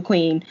to kill the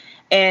queen.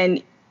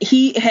 And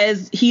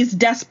he's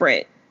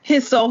desperate.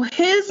 His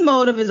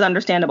motive is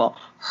understandable.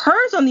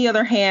 Hers, on the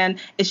other hand,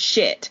 is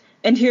shit.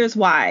 And here's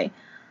why.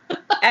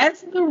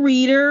 As the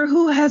reader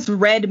who has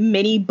read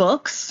many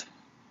books,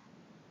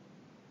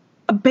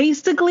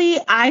 basically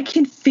I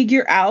can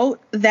figure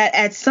out that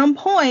at some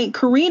point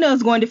Karina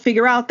is going to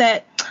figure out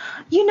that,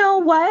 you know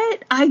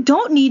what? I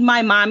don't need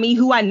my mommy,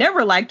 who I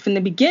never liked from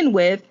the begin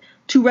with,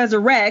 to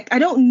resurrect. I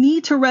don't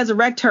need to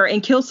resurrect her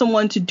and kill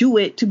someone to do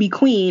it, to be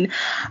queen.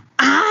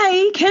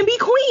 I can be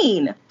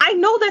queen. I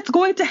know that's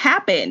going to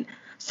happen.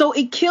 So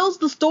it kills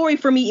the story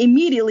for me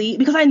immediately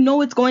because I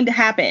know it's going to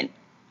happen.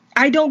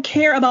 I don't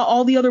care about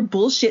all the other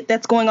bullshit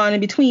that's going on in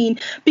between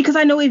because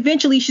I know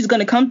eventually she's going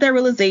to come to that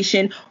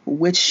realization,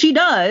 which she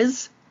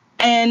does.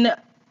 And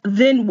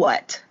then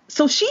what?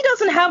 So she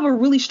doesn't have a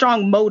really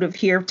strong motive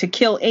here to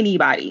kill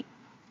anybody.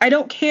 I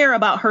don't care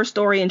about her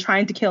story and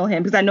trying to kill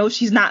him because I know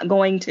she's not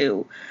going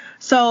to.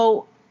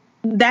 So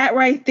that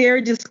right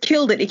there just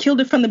killed it. It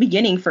killed it from the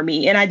beginning for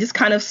me. And I just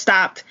kind of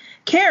stopped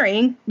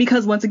caring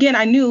because, once again,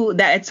 I knew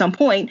that at some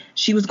point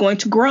she was going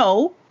to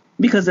grow,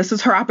 because this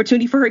is her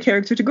opportunity for her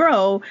character to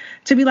grow,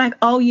 to be like,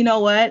 oh, you know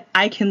what?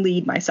 I can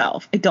lead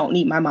myself. I don't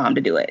need my mom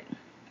to do it.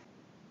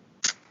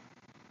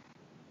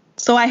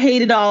 So I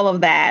hated all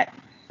of that.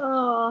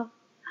 Oh,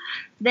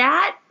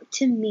 that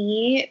to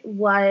me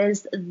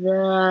was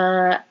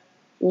the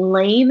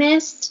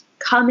lamest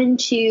come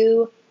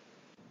into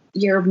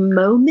your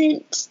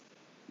moment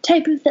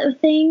type of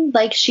thing.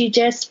 Like, she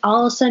just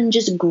all of a sudden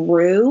just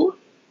grew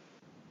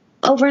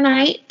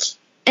overnight.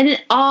 And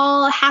it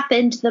all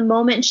happened the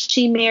moment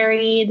she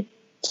married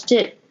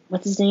to,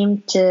 what's his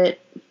name? To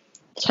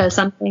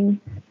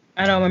something.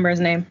 I don't remember his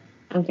name.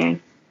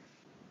 Okay.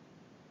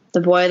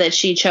 The boy that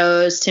she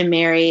chose to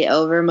marry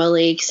over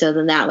Malik, so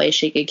then that way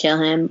she could kill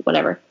him,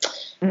 whatever.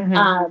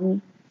 Mm-hmm.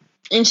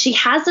 And she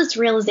has this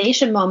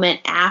realization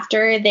moment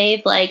after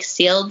they've like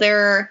sealed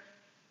their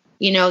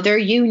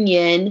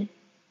union,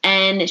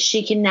 and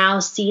she can now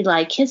see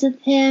like kiss with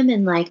him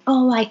and like,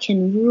 oh, I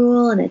can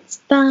rule and it's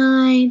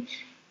fine.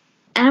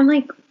 And I'm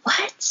like,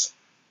 what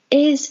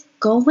is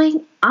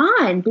going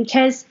on?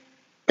 Because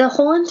the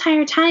whole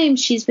entire time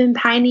she's been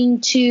pining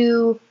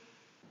to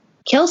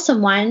kill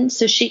someone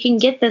so she can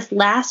get this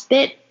last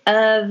bit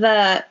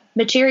of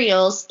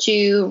materials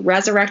to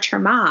resurrect her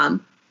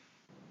mom.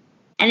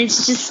 And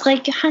it's just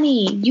like,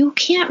 honey, you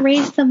can't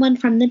raise someone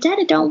from the dead.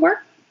 It don't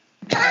work.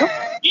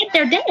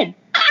 They're dead.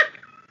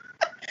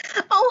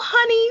 Oh,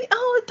 honey.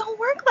 Oh, it don't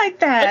work like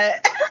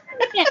that.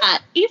 Yeah,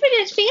 even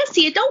in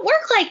fantasy, it don't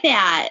work like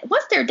that.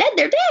 Once they're dead,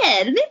 they're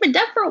dead. And they've been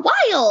dead for a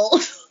while.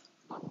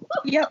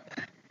 Yep.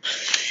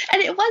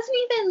 And it wasn't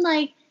even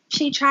like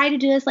she tried to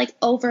do this like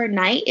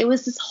overnight. It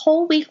was this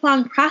whole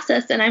week-long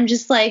process. And I'm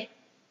just like,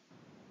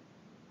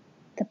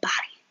 the body,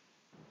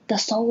 the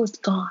soul is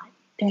gone.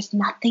 There's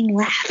nothing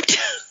left.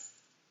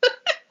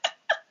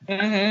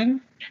 Mm-hmm.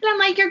 And I'm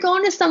like, you're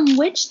going to some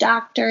witch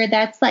doctor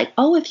that's like,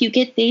 oh, if you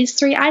get these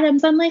 3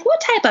 items. I'm like,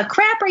 what type of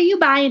crap are you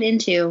buying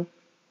into?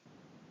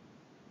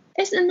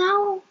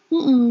 No.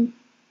 Mm-mm.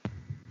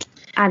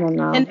 I don't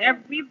know. And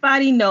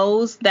everybody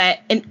knows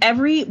that in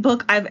every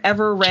book I've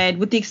ever read,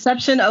 with the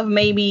exception of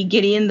maybe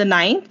Gideon the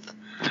Ninth,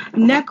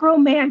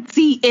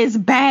 necromancy is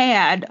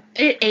bad.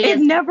 It is.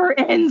 It never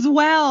ends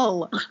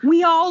well.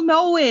 We all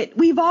know it.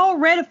 We've all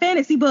read a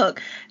fantasy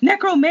book.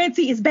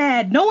 Necromancy is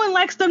bad. No one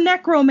likes the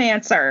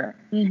necromancer.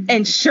 Mm-hmm.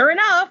 And sure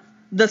enough,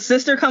 the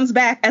sister comes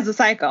back as a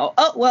psycho.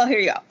 Oh, well, here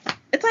you go.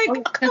 It's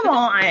like, come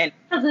on.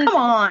 Come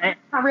on.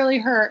 Not really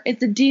her.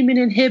 It's a demon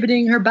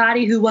inhibiting her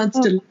body who wants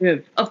to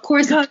live. Of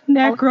course. It's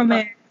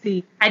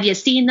necromancy. Have you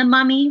seen The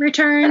Mummy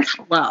Returns?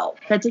 Hello.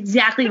 That's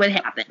exactly what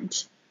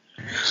happened.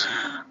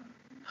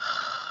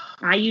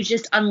 You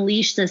just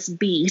unleash this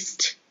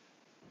beast.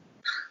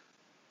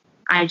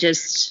 I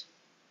was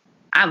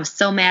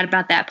so mad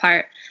about that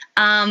part.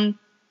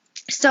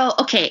 So,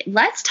 okay,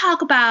 let's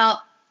talk about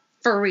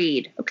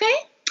Farid, okay?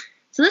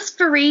 So this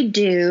Farid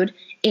dude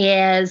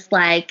is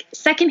like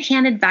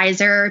secondhand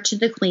advisor to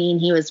the queen.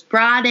 He was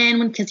brought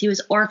in because he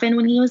was orphaned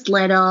when he was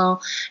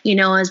little,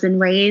 has been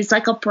raised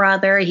like a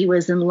brother. He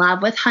was in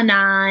love with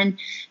Hanan,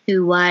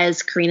 who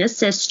was Karina's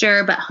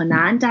sister, but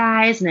Hanan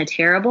dies in a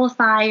terrible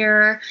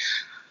fire.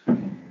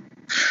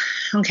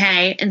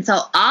 Okay, and so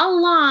all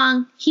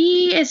along,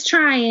 he is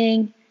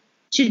trying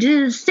to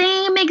do the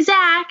same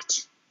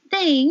exact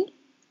thing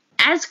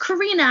as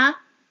Karina,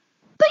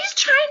 but he's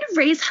trying to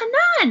raise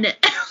Hanan.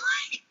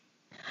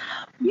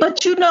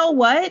 But you know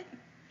what?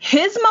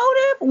 His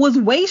motive was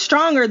way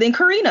stronger than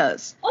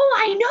Karina's. Oh,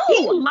 I know.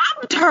 He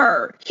loved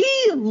her.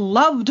 He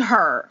loved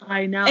her.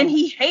 I know. And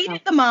he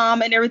hated the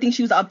mom and everything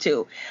she was up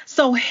to.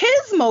 So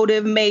his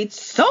motive made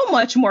so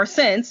much more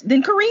sense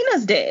than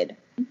Karina's did.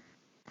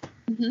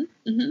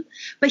 Mm-hmm, mm-hmm.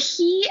 But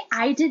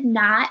I did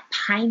not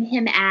pine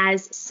him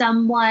as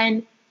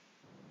someone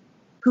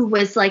who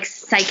was like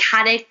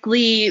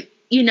psychotically,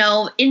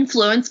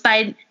 influenced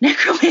by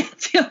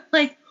necromancy.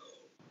 Like,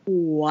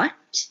 what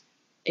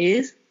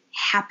is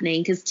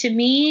happening? Because to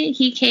me,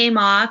 he came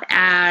off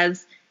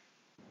as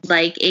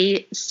like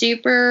a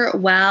super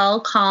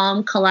well,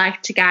 calm,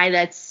 collect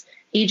guy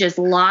he just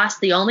lost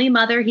the only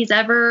mother he's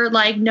ever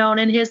like known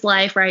in his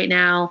life right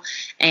now.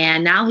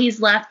 And now he's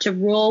left to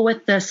rule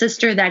with the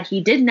sister that he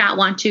did not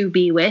want to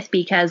be with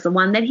because the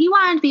one that he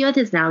wanted to be with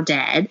is now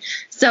dead.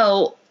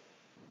 So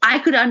I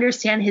could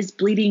understand his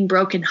bleeding,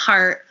 broken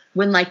heart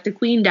when like the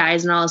queen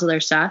dies and all this other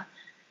stuff.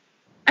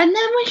 And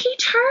then when he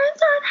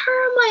turns on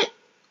her, I'm like,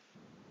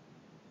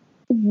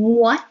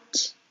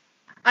 what?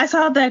 I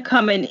saw that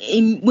coming.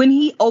 When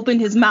he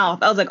opened his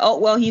mouth, I was like, oh,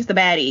 well, he's the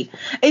baddie.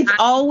 It's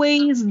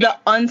always the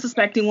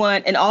unsuspecting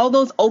one. And all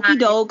those okie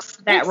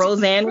dokes that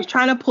Roseanne was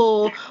trying to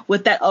pull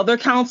with that other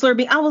counselor,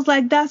 I was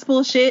like, that's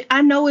bullshit.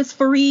 I know it's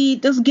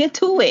Fareed. Just get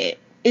to it.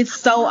 It's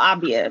so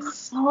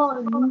obvious.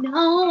 Oh,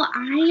 no,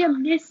 I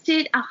missed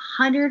it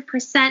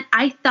 100%.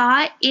 I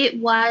thought it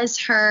was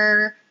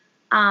her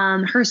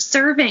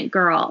servant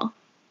girl.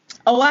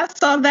 Oh, I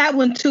saw that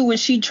one too when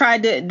she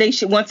tried to.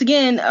 Once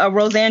again,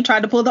 Roseanne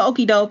tried to pull the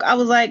okie doke. I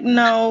was like,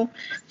 no,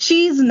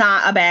 she's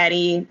not a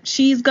baddie.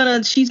 She's gonna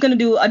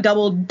do a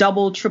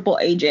double, triple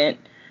agent.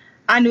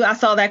 I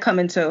saw that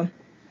coming too.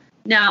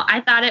 No,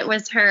 I thought it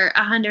was her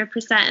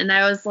 100%, and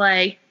I was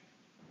like,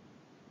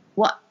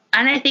 what?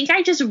 And I think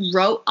I just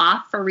wrote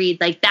off Fareed.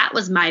 Like, that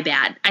was my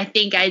bad. I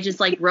think I just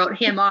like wrote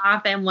him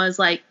off and was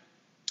like,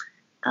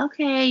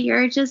 okay,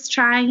 you're just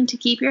trying to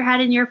keep your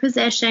head in your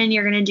position.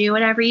 You're going to do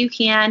whatever you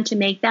can to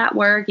make that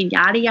work and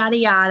yada, yada,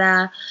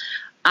 yada.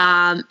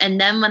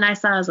 And then when I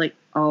saw, I was like,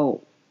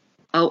 oh.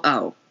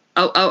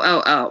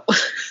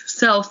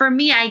 So for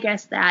me, I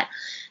guess that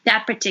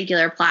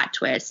particular plot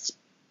twist,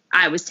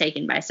 I was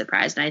taken by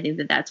surprise. And I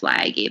think that's why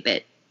I gave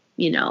it,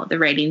 the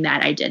rating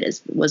that I did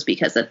was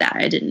because of that.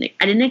 I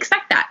didn't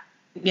expect that.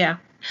 Yeah.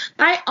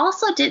 But I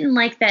also didn't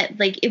like that,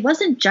 like, it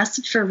wasn't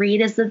just Fareed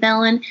as the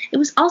villain. It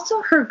was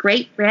also her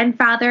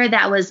great-grandfather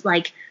that was,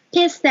 like,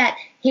 pissed that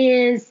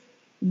his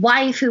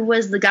wife, who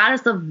was the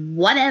goddess of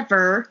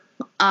whatever,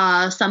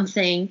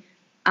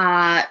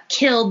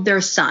 killed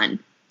their son.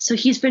 So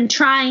he's been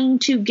trying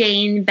to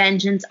gain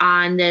vengeance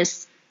on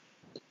this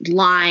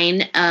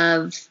line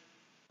of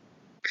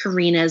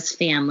Karina's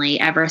family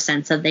ever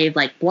since. So they've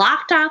like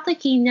blocked off the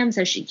kingdom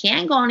so she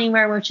can't go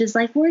anywhere, which is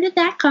like, where did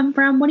that come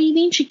from? What do you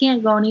mean she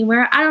can't go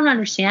anywhere? I don't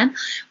understand.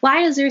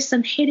 Why is there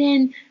some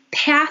hidden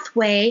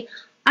pathway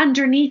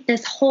underneath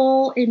this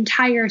whole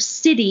entire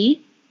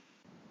city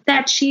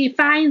that she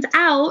finds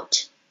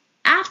out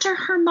after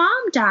her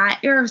mom died,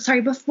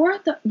 before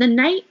the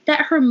night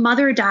that her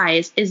mother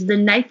dies is the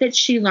night that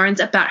she learns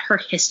about her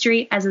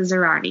history as a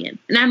Zerardian.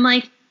 And I'm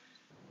like,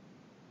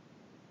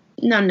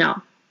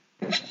 No.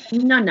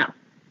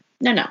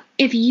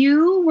 If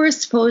you were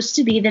supposed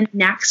to be the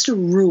next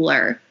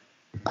ruler,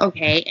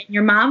 okay, and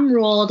your mom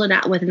ruled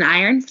with an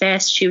iron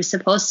fist, she was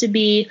supposed to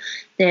be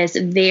this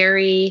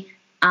very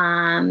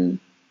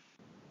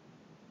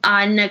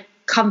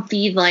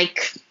uncomfy,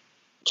 like,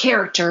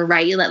 character,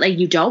 right? Like,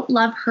 you don't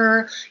love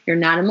her, you're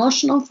not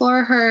emotional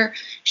for her,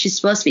 she's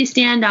supposed to be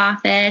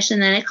standoffish,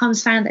 and then it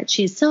comes found that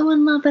she's so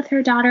in love with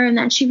her daughter and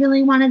that she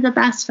really wanted the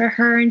best for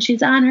her and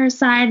she's on her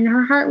side, and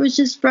her heart was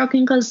just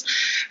broken because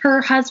her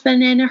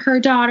husband and her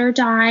daughter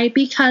died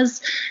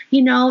because,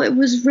 it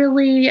was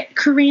really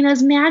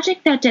Karina's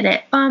magic that did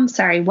it.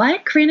 Sorry,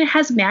 what? Karina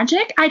has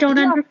magic? I don't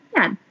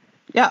understand.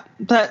 Yeah,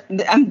 but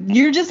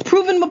you're just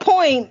proving my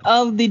point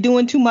of the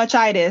doing too much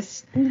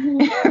itis.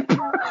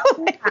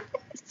 Mm-hmm.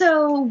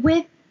 So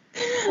I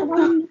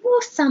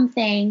knew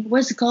something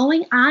was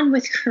going on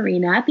with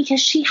Karina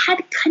because she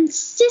had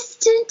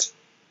consistent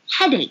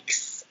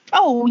headaches.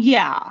 Oh,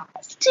 yeah.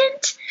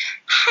 Consistent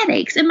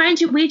headaches. And mind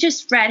you, we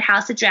just read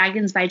House of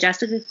Dragons by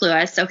Jessica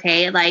Cluess,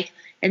 okay? Like,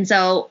 and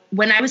so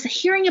when I was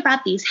hearing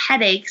about these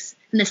headaches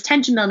and this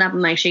tension building up,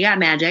 I'm like, she got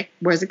magic.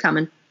 Where's it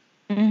coming?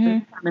 Mm-hmm.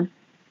 Where's it coming?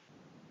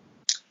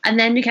 And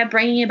then we kept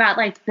bringing about,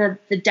 like, the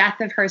death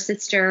of her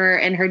sister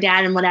and her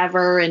dad and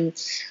whatever and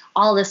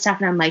all this stuff.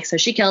 And I'm like, so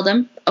she killed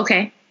him.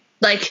 Okay.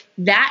 Like,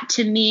 that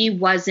to me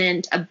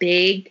wasn't a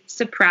big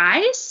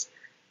surprise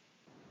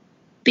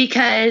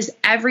because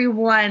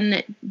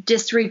everyone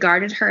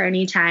disregarded her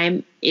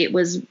anytime it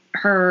was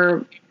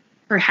her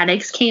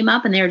headaches came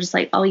up, and they were just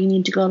like, oh, you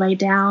need to go lay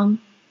down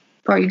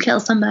before you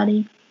kill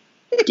somebody.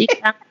 Do you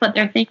know what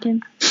they're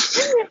thinking?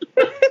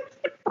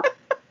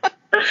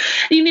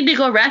 You need to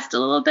go rest a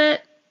little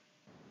bit.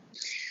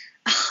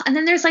 And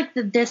then there's like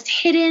this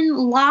hidden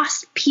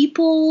lost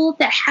people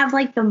that have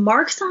like the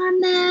marks on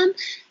them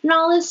and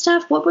all this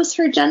stuff. What was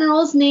her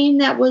general's name?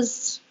 What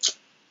was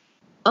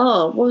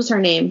her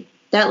name?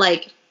 That,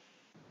 like,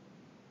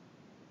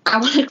 I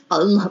want to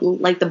call them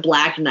like the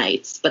Black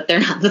Knights, but they're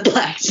not the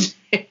Black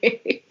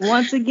Knights.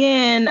 Once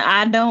again,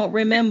 I don't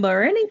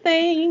remember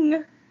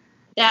anything.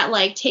 That,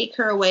 like, take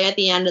her away at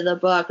the end of the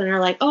book and they're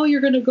like, oh,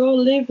 you're going to go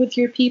live with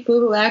your people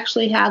who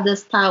actually have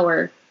this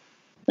power.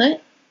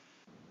 What?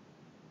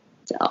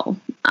 So,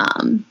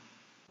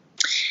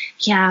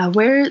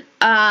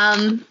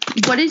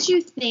 what did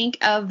you think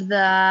of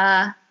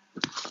the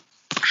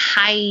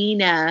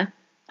hyena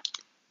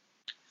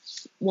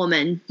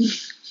woman?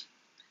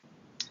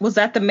 Was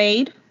that the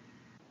maid?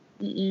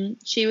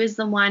 She was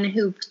the one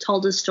who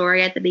told a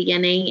story at the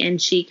beginning,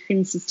 and she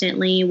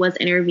consistently was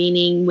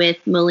intervening with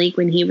Malik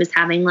when he was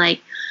having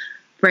like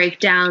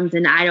breakdowns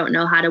and I don't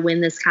know how to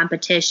win this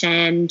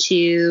competition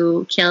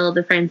to kill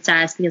the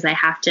princess because I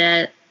have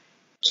to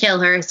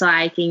kill her so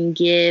I can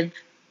give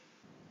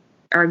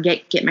or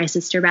get my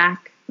sister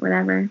back,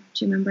 whatever.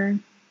 Do you remember?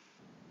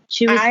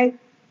 She was.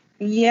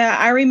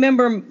 I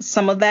remember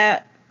some of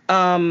that.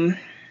 I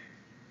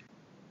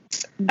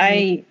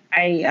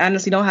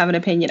honestly don't have an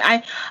opinion.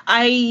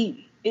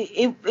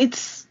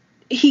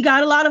 He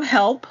got a lot of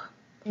help,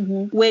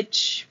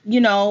 which,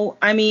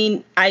 I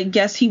mean, I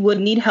guess he would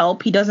need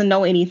help. He doesn't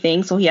know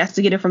anything, so he has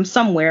to get it from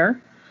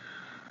somewhere.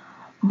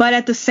 But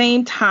at the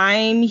same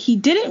time, he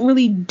didn't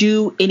really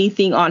do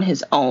anything on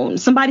his own.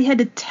 Somebody had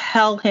to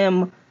tell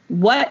him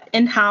what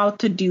and how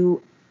to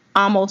do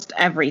almost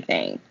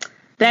everything.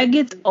 That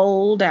gets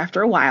old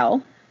after a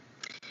while,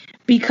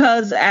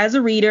 because as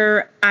a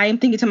reader, I'm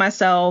thinking to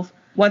myself,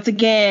 once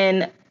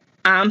again,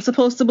 I'm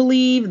supposed to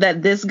believe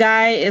that this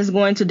guy is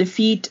going to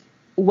defeat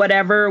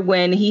whatever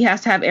when he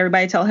has to have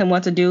everybody tell him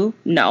what to do.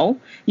 No,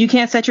 you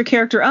can't set your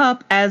character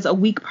up as a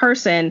weak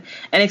person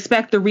and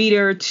expect the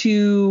reader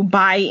to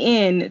buy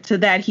in to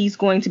that he's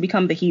going to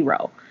become the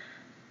hero.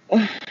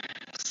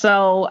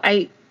 So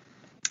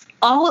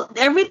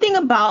everything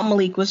about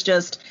Malik was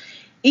just,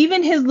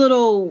 even his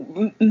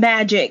little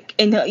magic,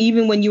 and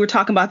even when you were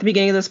talking about the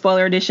beginning of the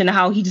spoiler edition,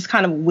 how he just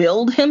kind of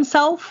willed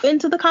himself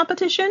into the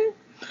competition.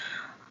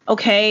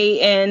 Okay,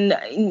 and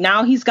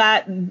now he's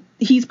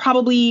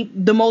probably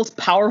the most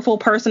powerful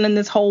person in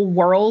this whole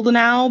world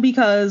now,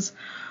 because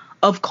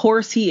of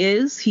course he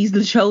is. He's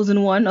the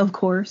chosen one, of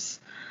course.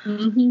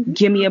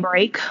 Give me a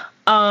break.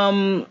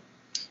 His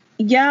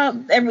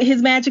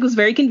magic was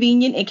very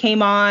convenient. It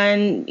came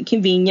on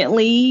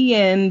conveniently,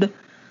 and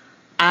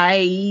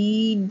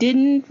I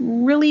didn't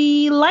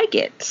really like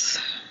it.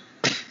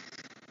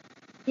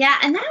 Yeah,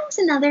 and that was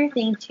another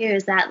thing too,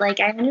 is that like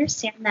I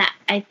understand that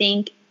I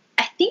think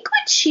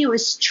what she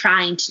was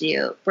trying to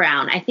do,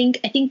 Brown, I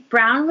think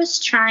Brown was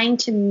trying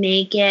to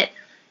make it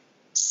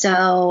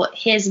so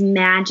his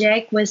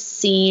magic was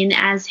seen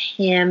as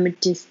him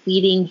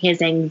defeating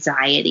his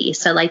anxiety.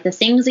 So like the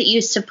things that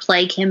used to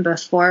plague him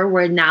before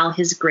were now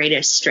his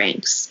greatest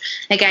strengths.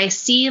 Like I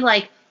see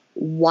like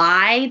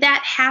why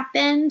that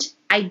happened.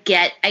 I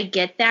get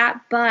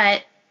that,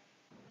 but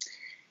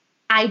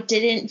I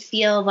didn't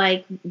feel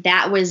like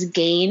that was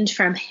gained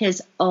from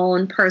his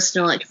own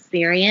personal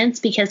experience,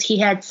 because he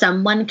had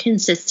someone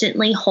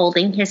consistently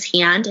holding his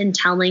hand and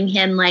telling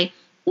him like,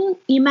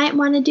 you might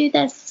want to do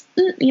this.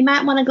 You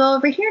might want to go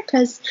over here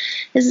because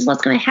this is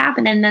what's going to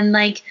happen. And then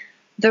like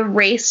the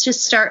Wraiths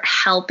just start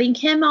helping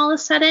him all of a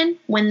sudden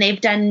when they've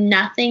done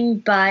nothing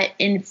but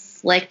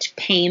inflict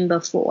pain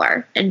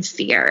before and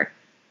fear.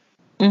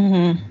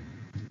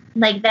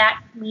 Like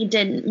that to me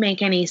didn't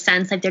make any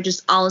sense. Like they're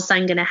just all of a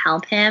sudden going to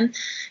help him,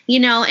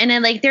 and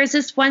then like there's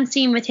this one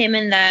scene with him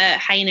in the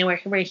hyena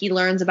where he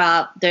learns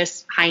about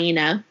this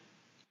hyena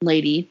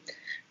lady,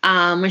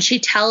 when she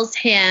tells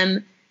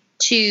him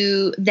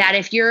that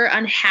if you're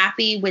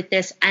unhappy with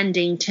this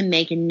ending, to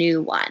make a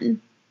new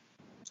one.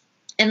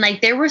 And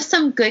like there were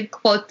some good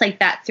quotes like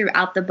that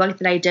throughout the book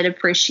that I did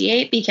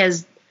appreciate,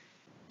 because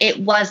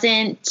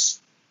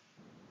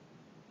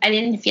I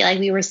didn't feel like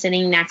we were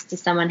sitting next to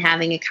someone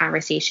having a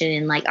conversation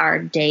in like our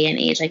day and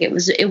age. Like it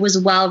was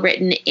well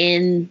written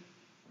in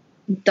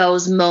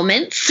those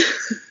moments.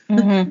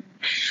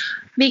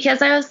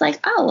 Because I was like,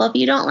 oh, well, if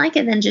you don't like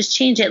it, then just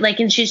change it. Like,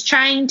 and she's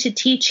trying to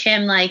teach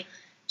him, like,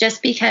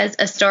 just because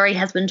a story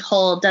has been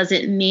told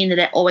doesn't mean that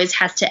it always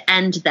has to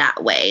end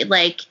that way.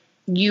 Like,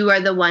 you are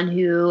the one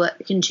who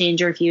can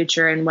change your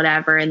future and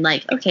whatever. And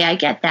like, okay, I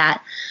get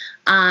that.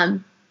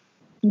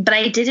 But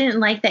I didn't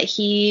like that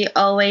he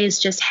always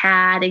just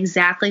had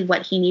exactly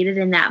what he needed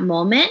in that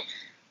moment.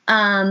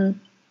 The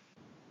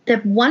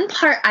one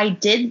part I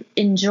did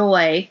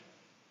enjoy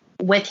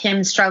with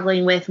him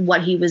struggling with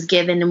what he was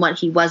given and what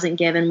he wasn't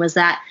given was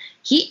that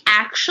he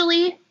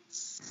actually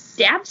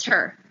stabs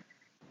her.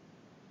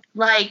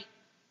 Like,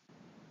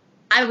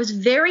 I was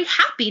very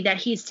happy that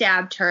he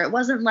stabbed her. It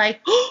wasn't like,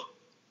 oh,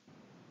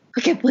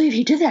 I can't believe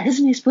he did that.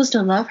 Isn't he supposed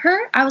to love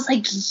her? I was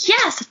like,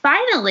 yes,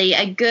 finally,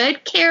 a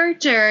good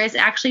character is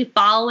actually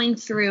following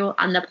through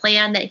on the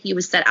plan that he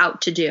was set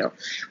out to do.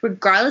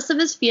 Regardless of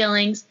his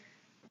feelings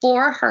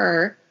for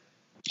her,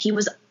 he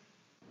was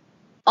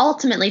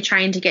ultimately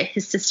trying to get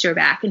his sister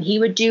back, and he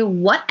would do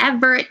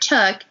whatever it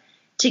took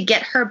to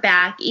get her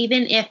back,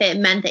 even if it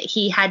meant that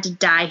he had to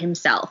die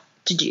himself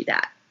to do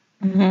that.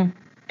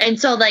 And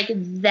so like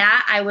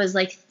that, I was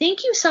like,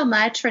 thank you so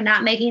much for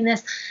not making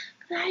this,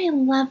 I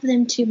love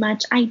them too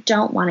much, I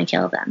don't want to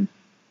kill them.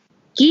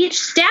 He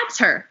stabs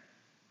her,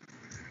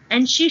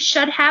 and she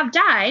should have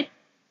died,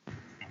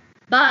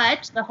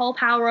 but the whole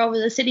power over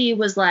the city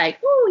was like,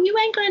 oh, you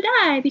ain't gonna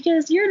die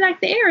because you're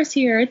like the heiress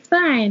here, it's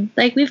fine.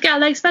 Like, we've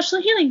got like special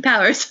healing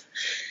powers,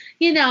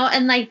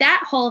 and like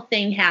that whole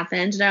thing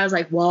happened, and I was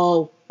like,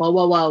 whoa.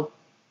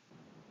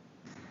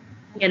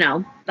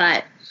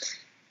 But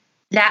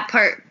that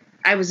part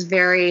I was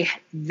very,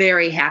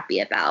 very happy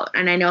about.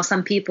 And I know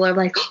some people are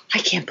like, oh, I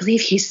can't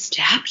believe he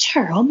stabbed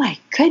her. Oh my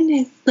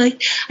goodness.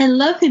 Like, I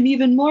love him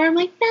even more. I'm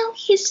like, no,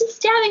 he's just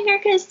stabbing her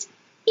because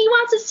he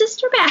wants his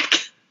sister back.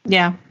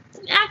 Yeah. He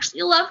doesn't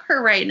actually love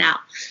her right now.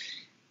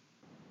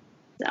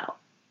 So.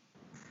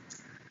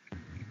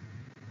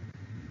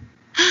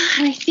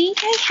 I think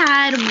I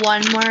had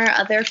one more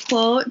other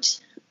quote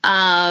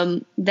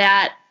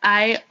that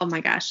oh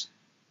my gosh,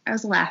 I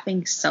was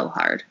laughing so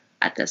hard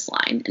at this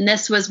line. And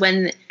this was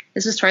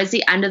towards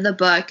the end of the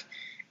book,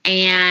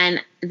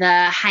 and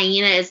the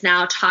hyena is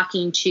now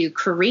talking to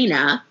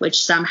Karina,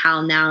 which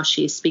somehow now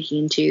she's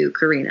speaking to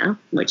Karina,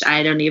 which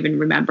I don't even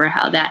remember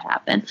how that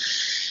happened.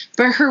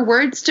 But her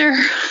words to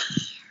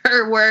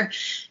her were,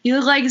 "You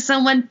look like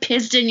someone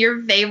pissed in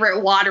your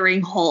favorite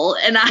watering hole."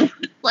 And I'm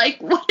like,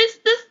 what is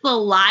this, the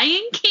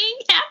Lion King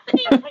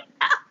happening right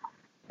now?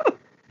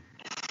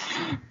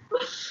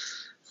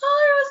 Oh,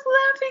 I was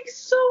laughing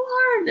so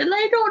hard, and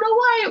I don't know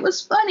why it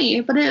was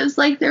funny, but it was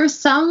like there were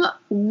some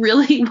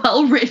really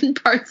well-written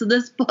parts of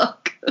this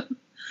book.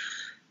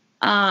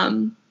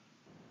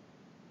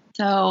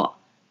 So,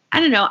 I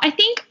don't know. I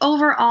think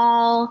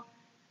overall,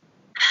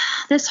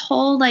 this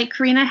whole, like,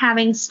 Karina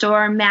having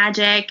storm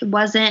magic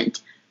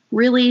wasn't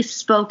really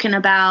spoken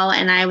about,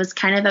 and I was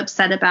kind of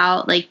upset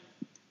about, like,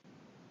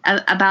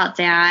 about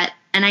that.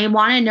 And I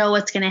want to know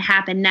what's going to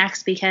happen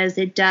next, because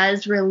it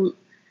does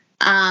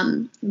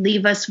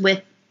leave us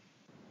with,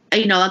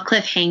 you know, a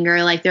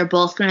cliffhanger. Like, they're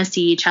both going to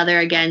see each other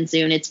again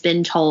soon. It's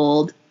been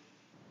told,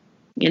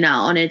 you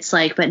know, and it's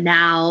like, but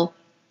now,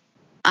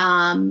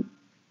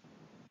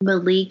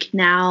 Malik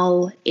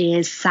now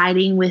is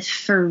siding with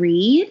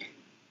Fareed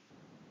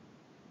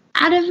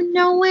out of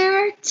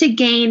nowhere to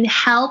gain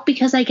help,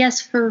 because I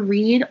guess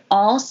Fareed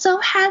also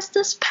has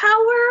this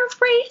power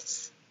of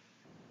race,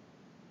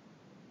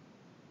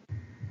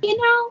 you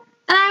know?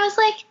 And I was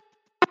like,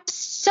 I'm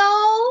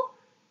so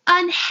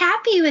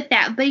unhappy with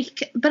that,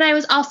 but I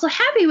was also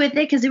happy with it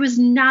because it was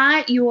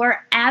not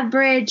your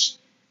average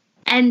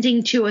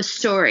ending to a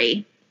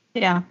story.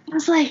 Yeah. I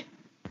was like,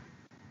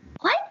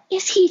 what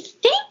is he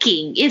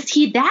thinking? Is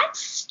he that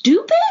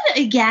stupid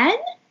again?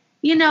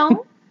 You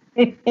know?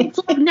 It's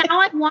like, now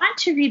I want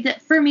to read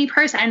that. For me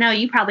personally, I know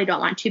you probably don't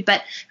want to,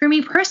 but for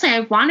me personally,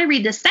 I want to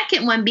read the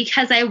second one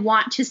because I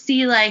want to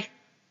see, like,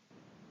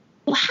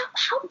 well,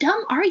 how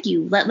dumb are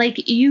you?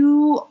 Like,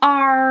 you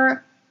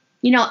are,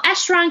 you know,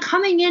 Eshron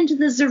coming into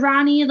the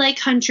Zerani, like,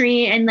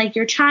 country, and, like,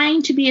 you're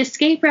trying to be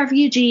escape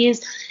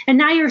refugees, and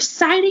now you're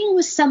siding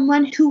with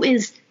someone who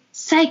is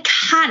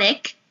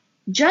psychotic,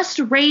 just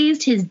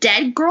raised his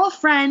dead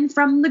girlfriend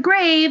from the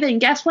grave, and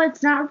guess what?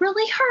 It's not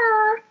really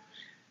her.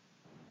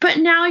 But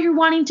now you're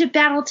wanting to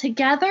battle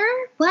together?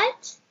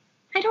 What?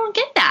 I don't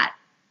get that.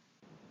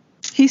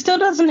 He still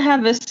doesn't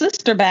have his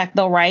sister back,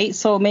 though, right?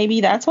 So maybe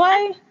that's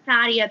why?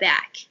 Nadia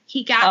back.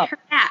 He got her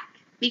back.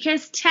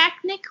 Because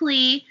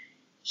technically,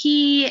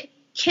 he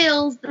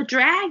kills the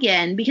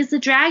dragon. Because the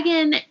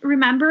dragon,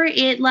 remember,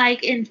 it,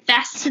 like,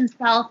 infests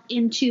himself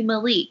into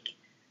Malik.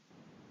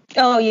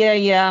 Oh,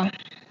 yeah.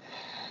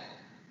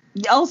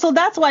 Oh, so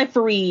that's why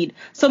Fareed.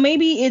 So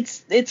maybe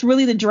it's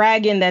really the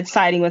dragon that's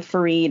siding with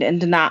Fareed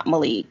and not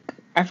Malik.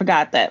 I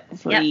forgot that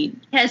Fareed.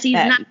 Yep, because he's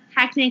not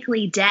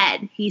technically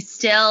dead. He's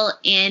still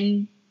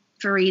in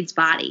Fareed's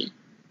body.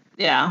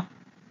 Yeah.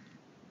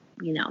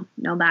 You know,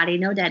 no body,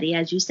 no daddy,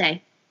 as you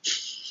say.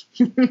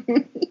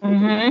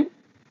 Mm-hmm.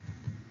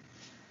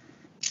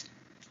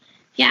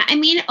 Yeah, I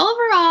mean,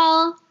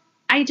 overall,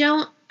 I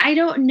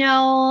don't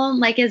know,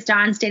 like as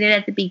Dawn stated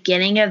at the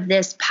beginning of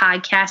this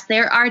podcast,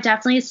 there are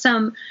definitely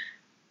some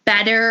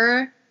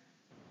better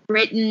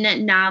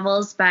written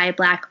novels by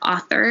Black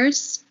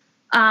authors.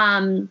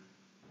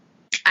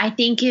 I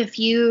think if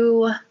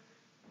you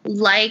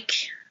like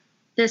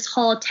this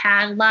whole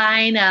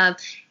tagline of,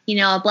 you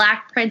know, a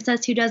Black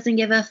princess who doesn't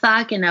give a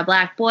fuck and a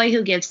Black boy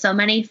who gives so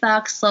many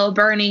fucks, slow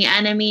burning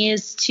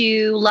enemies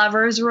to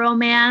lovers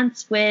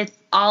romance with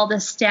all the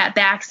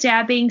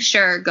backstabbing,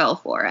 sure, go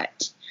for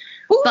it.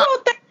 Who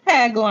wrote that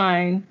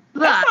tagline?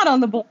 That's not on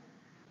the book.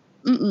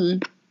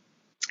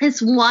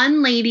 It's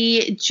one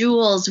lady,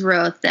 Jules,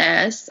 wrote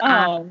this.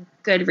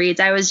 Goodreads.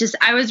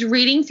 I was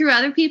reading through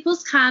other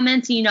people's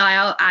comments. You know,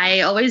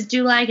 I always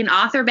do like an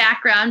author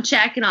background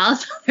check and all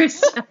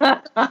this other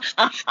stuff.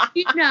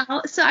 You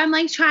know, so I'm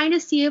like trying to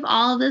see if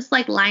all of this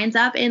like lines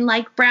up. And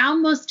like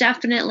Brown most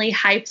definitely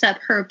hypes up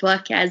her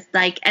book as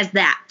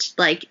that.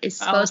 Like it's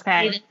supposed to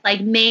be this,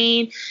 like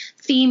main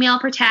female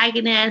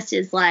protagonist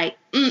is like,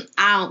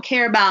 I don't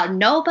care about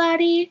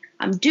nobody.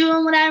 I'm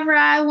doing whatever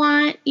I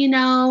want, you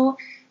know.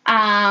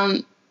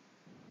 And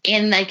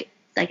like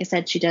I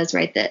said, she does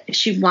write that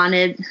she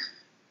wanted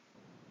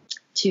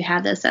to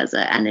have this as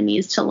a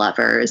enemies to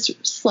lovers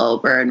slow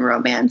burn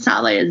romance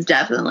novel. It's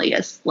definitely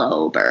a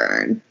slow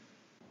burn.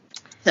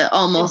 The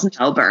almost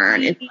no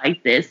burn. It's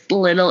like this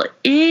little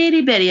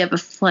itty bitty of a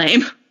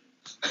flame.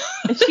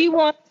 If she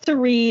wants to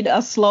read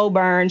a slow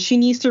burn, she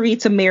needs to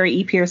read some Mary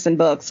E. Pearson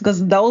books,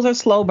 because those are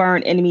slow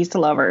burn enemies to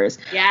lovers.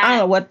 Yeah. I don't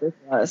know what this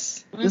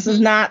was. Mm-hmm. This is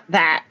not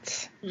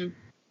that.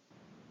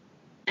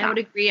 I would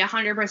agree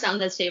 100% with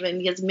that statement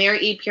because Mary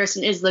E.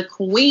 Pearson is the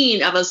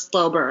queen of a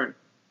slow burn.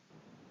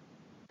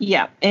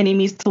 Yeah,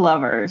 enemies to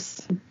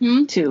lovers,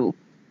 too.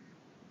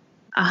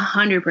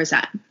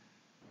 100%.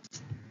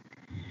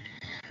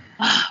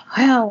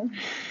 Well,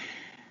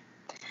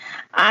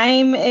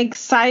 I'm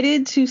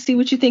excited to see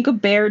what you think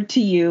of Bared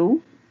to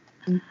You.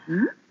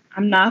 Mm-hmm.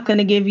 I'm not going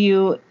to give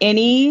you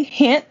any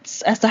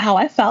hints as to how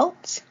I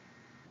felt.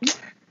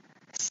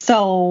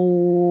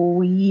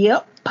 So,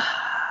 yep.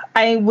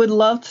 I would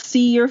love to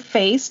see your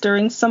face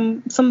during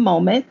some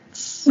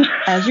moments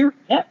as you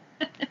read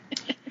it.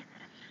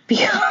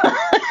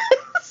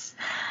 Because,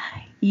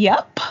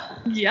 yep.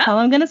 Yeah. All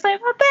I'm going to say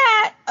about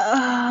that.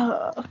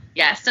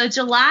 Yeah, so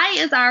July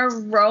is our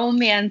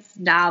romance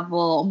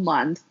novel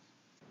month.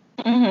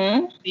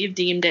 Mm-hmm. We've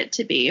deemed it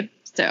to be.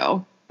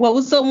 So, what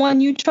was the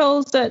one you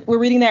chose that we're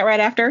reading that right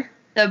after?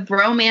 The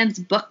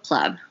Bromance Book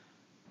Club.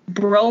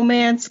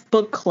 Bromance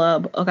Book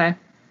Club. Okay.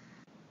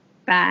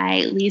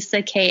 By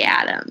Lisa K.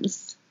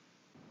 Adams.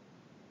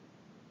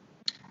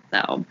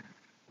 So,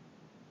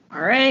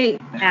 all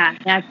right. Yeah,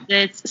 that's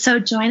it. So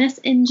join us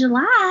in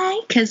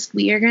July because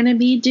we are going to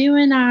be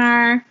doing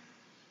our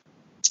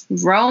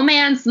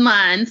romance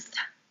month.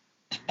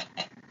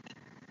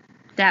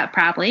 That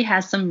probably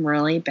has some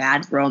really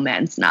bad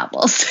romance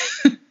novels.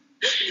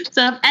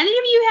 So if any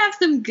of you have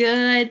some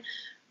good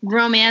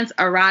romance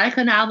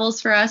erotica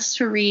novels for us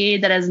to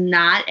read that is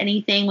not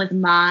anything with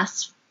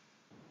Moss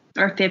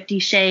or 50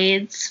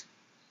 Shades,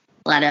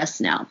 let us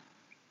know.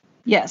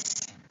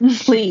 Yes.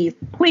 Please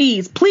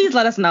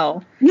let us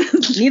know.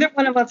 Neither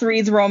one of us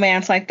reads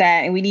romance like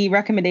that, and we need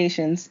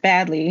recommendations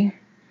badly.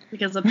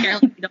 Because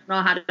apparently we don't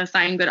know how to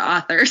find good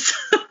authors.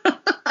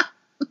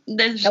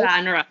 This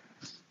genre.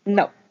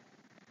 No.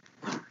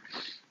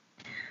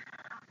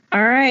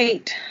 All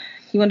right.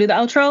 You want to do the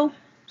outro?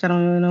 I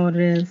don't even know what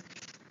it is.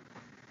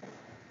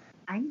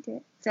 I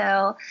did.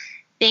 So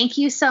thank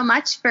you so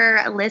much for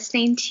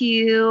listening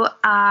to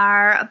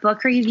our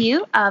book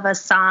review of A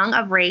Song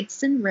of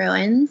Wraiths and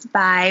Ruins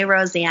by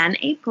Roseanna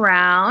A.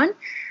 Brown.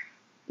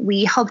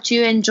 We hope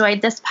you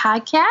enjoyed this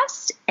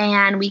podcast,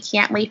 and we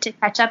can't wait to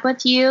catch up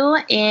with you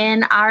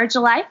in our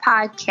July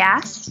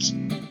podcast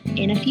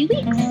in a few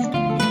weeks.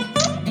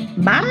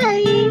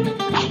 Bye.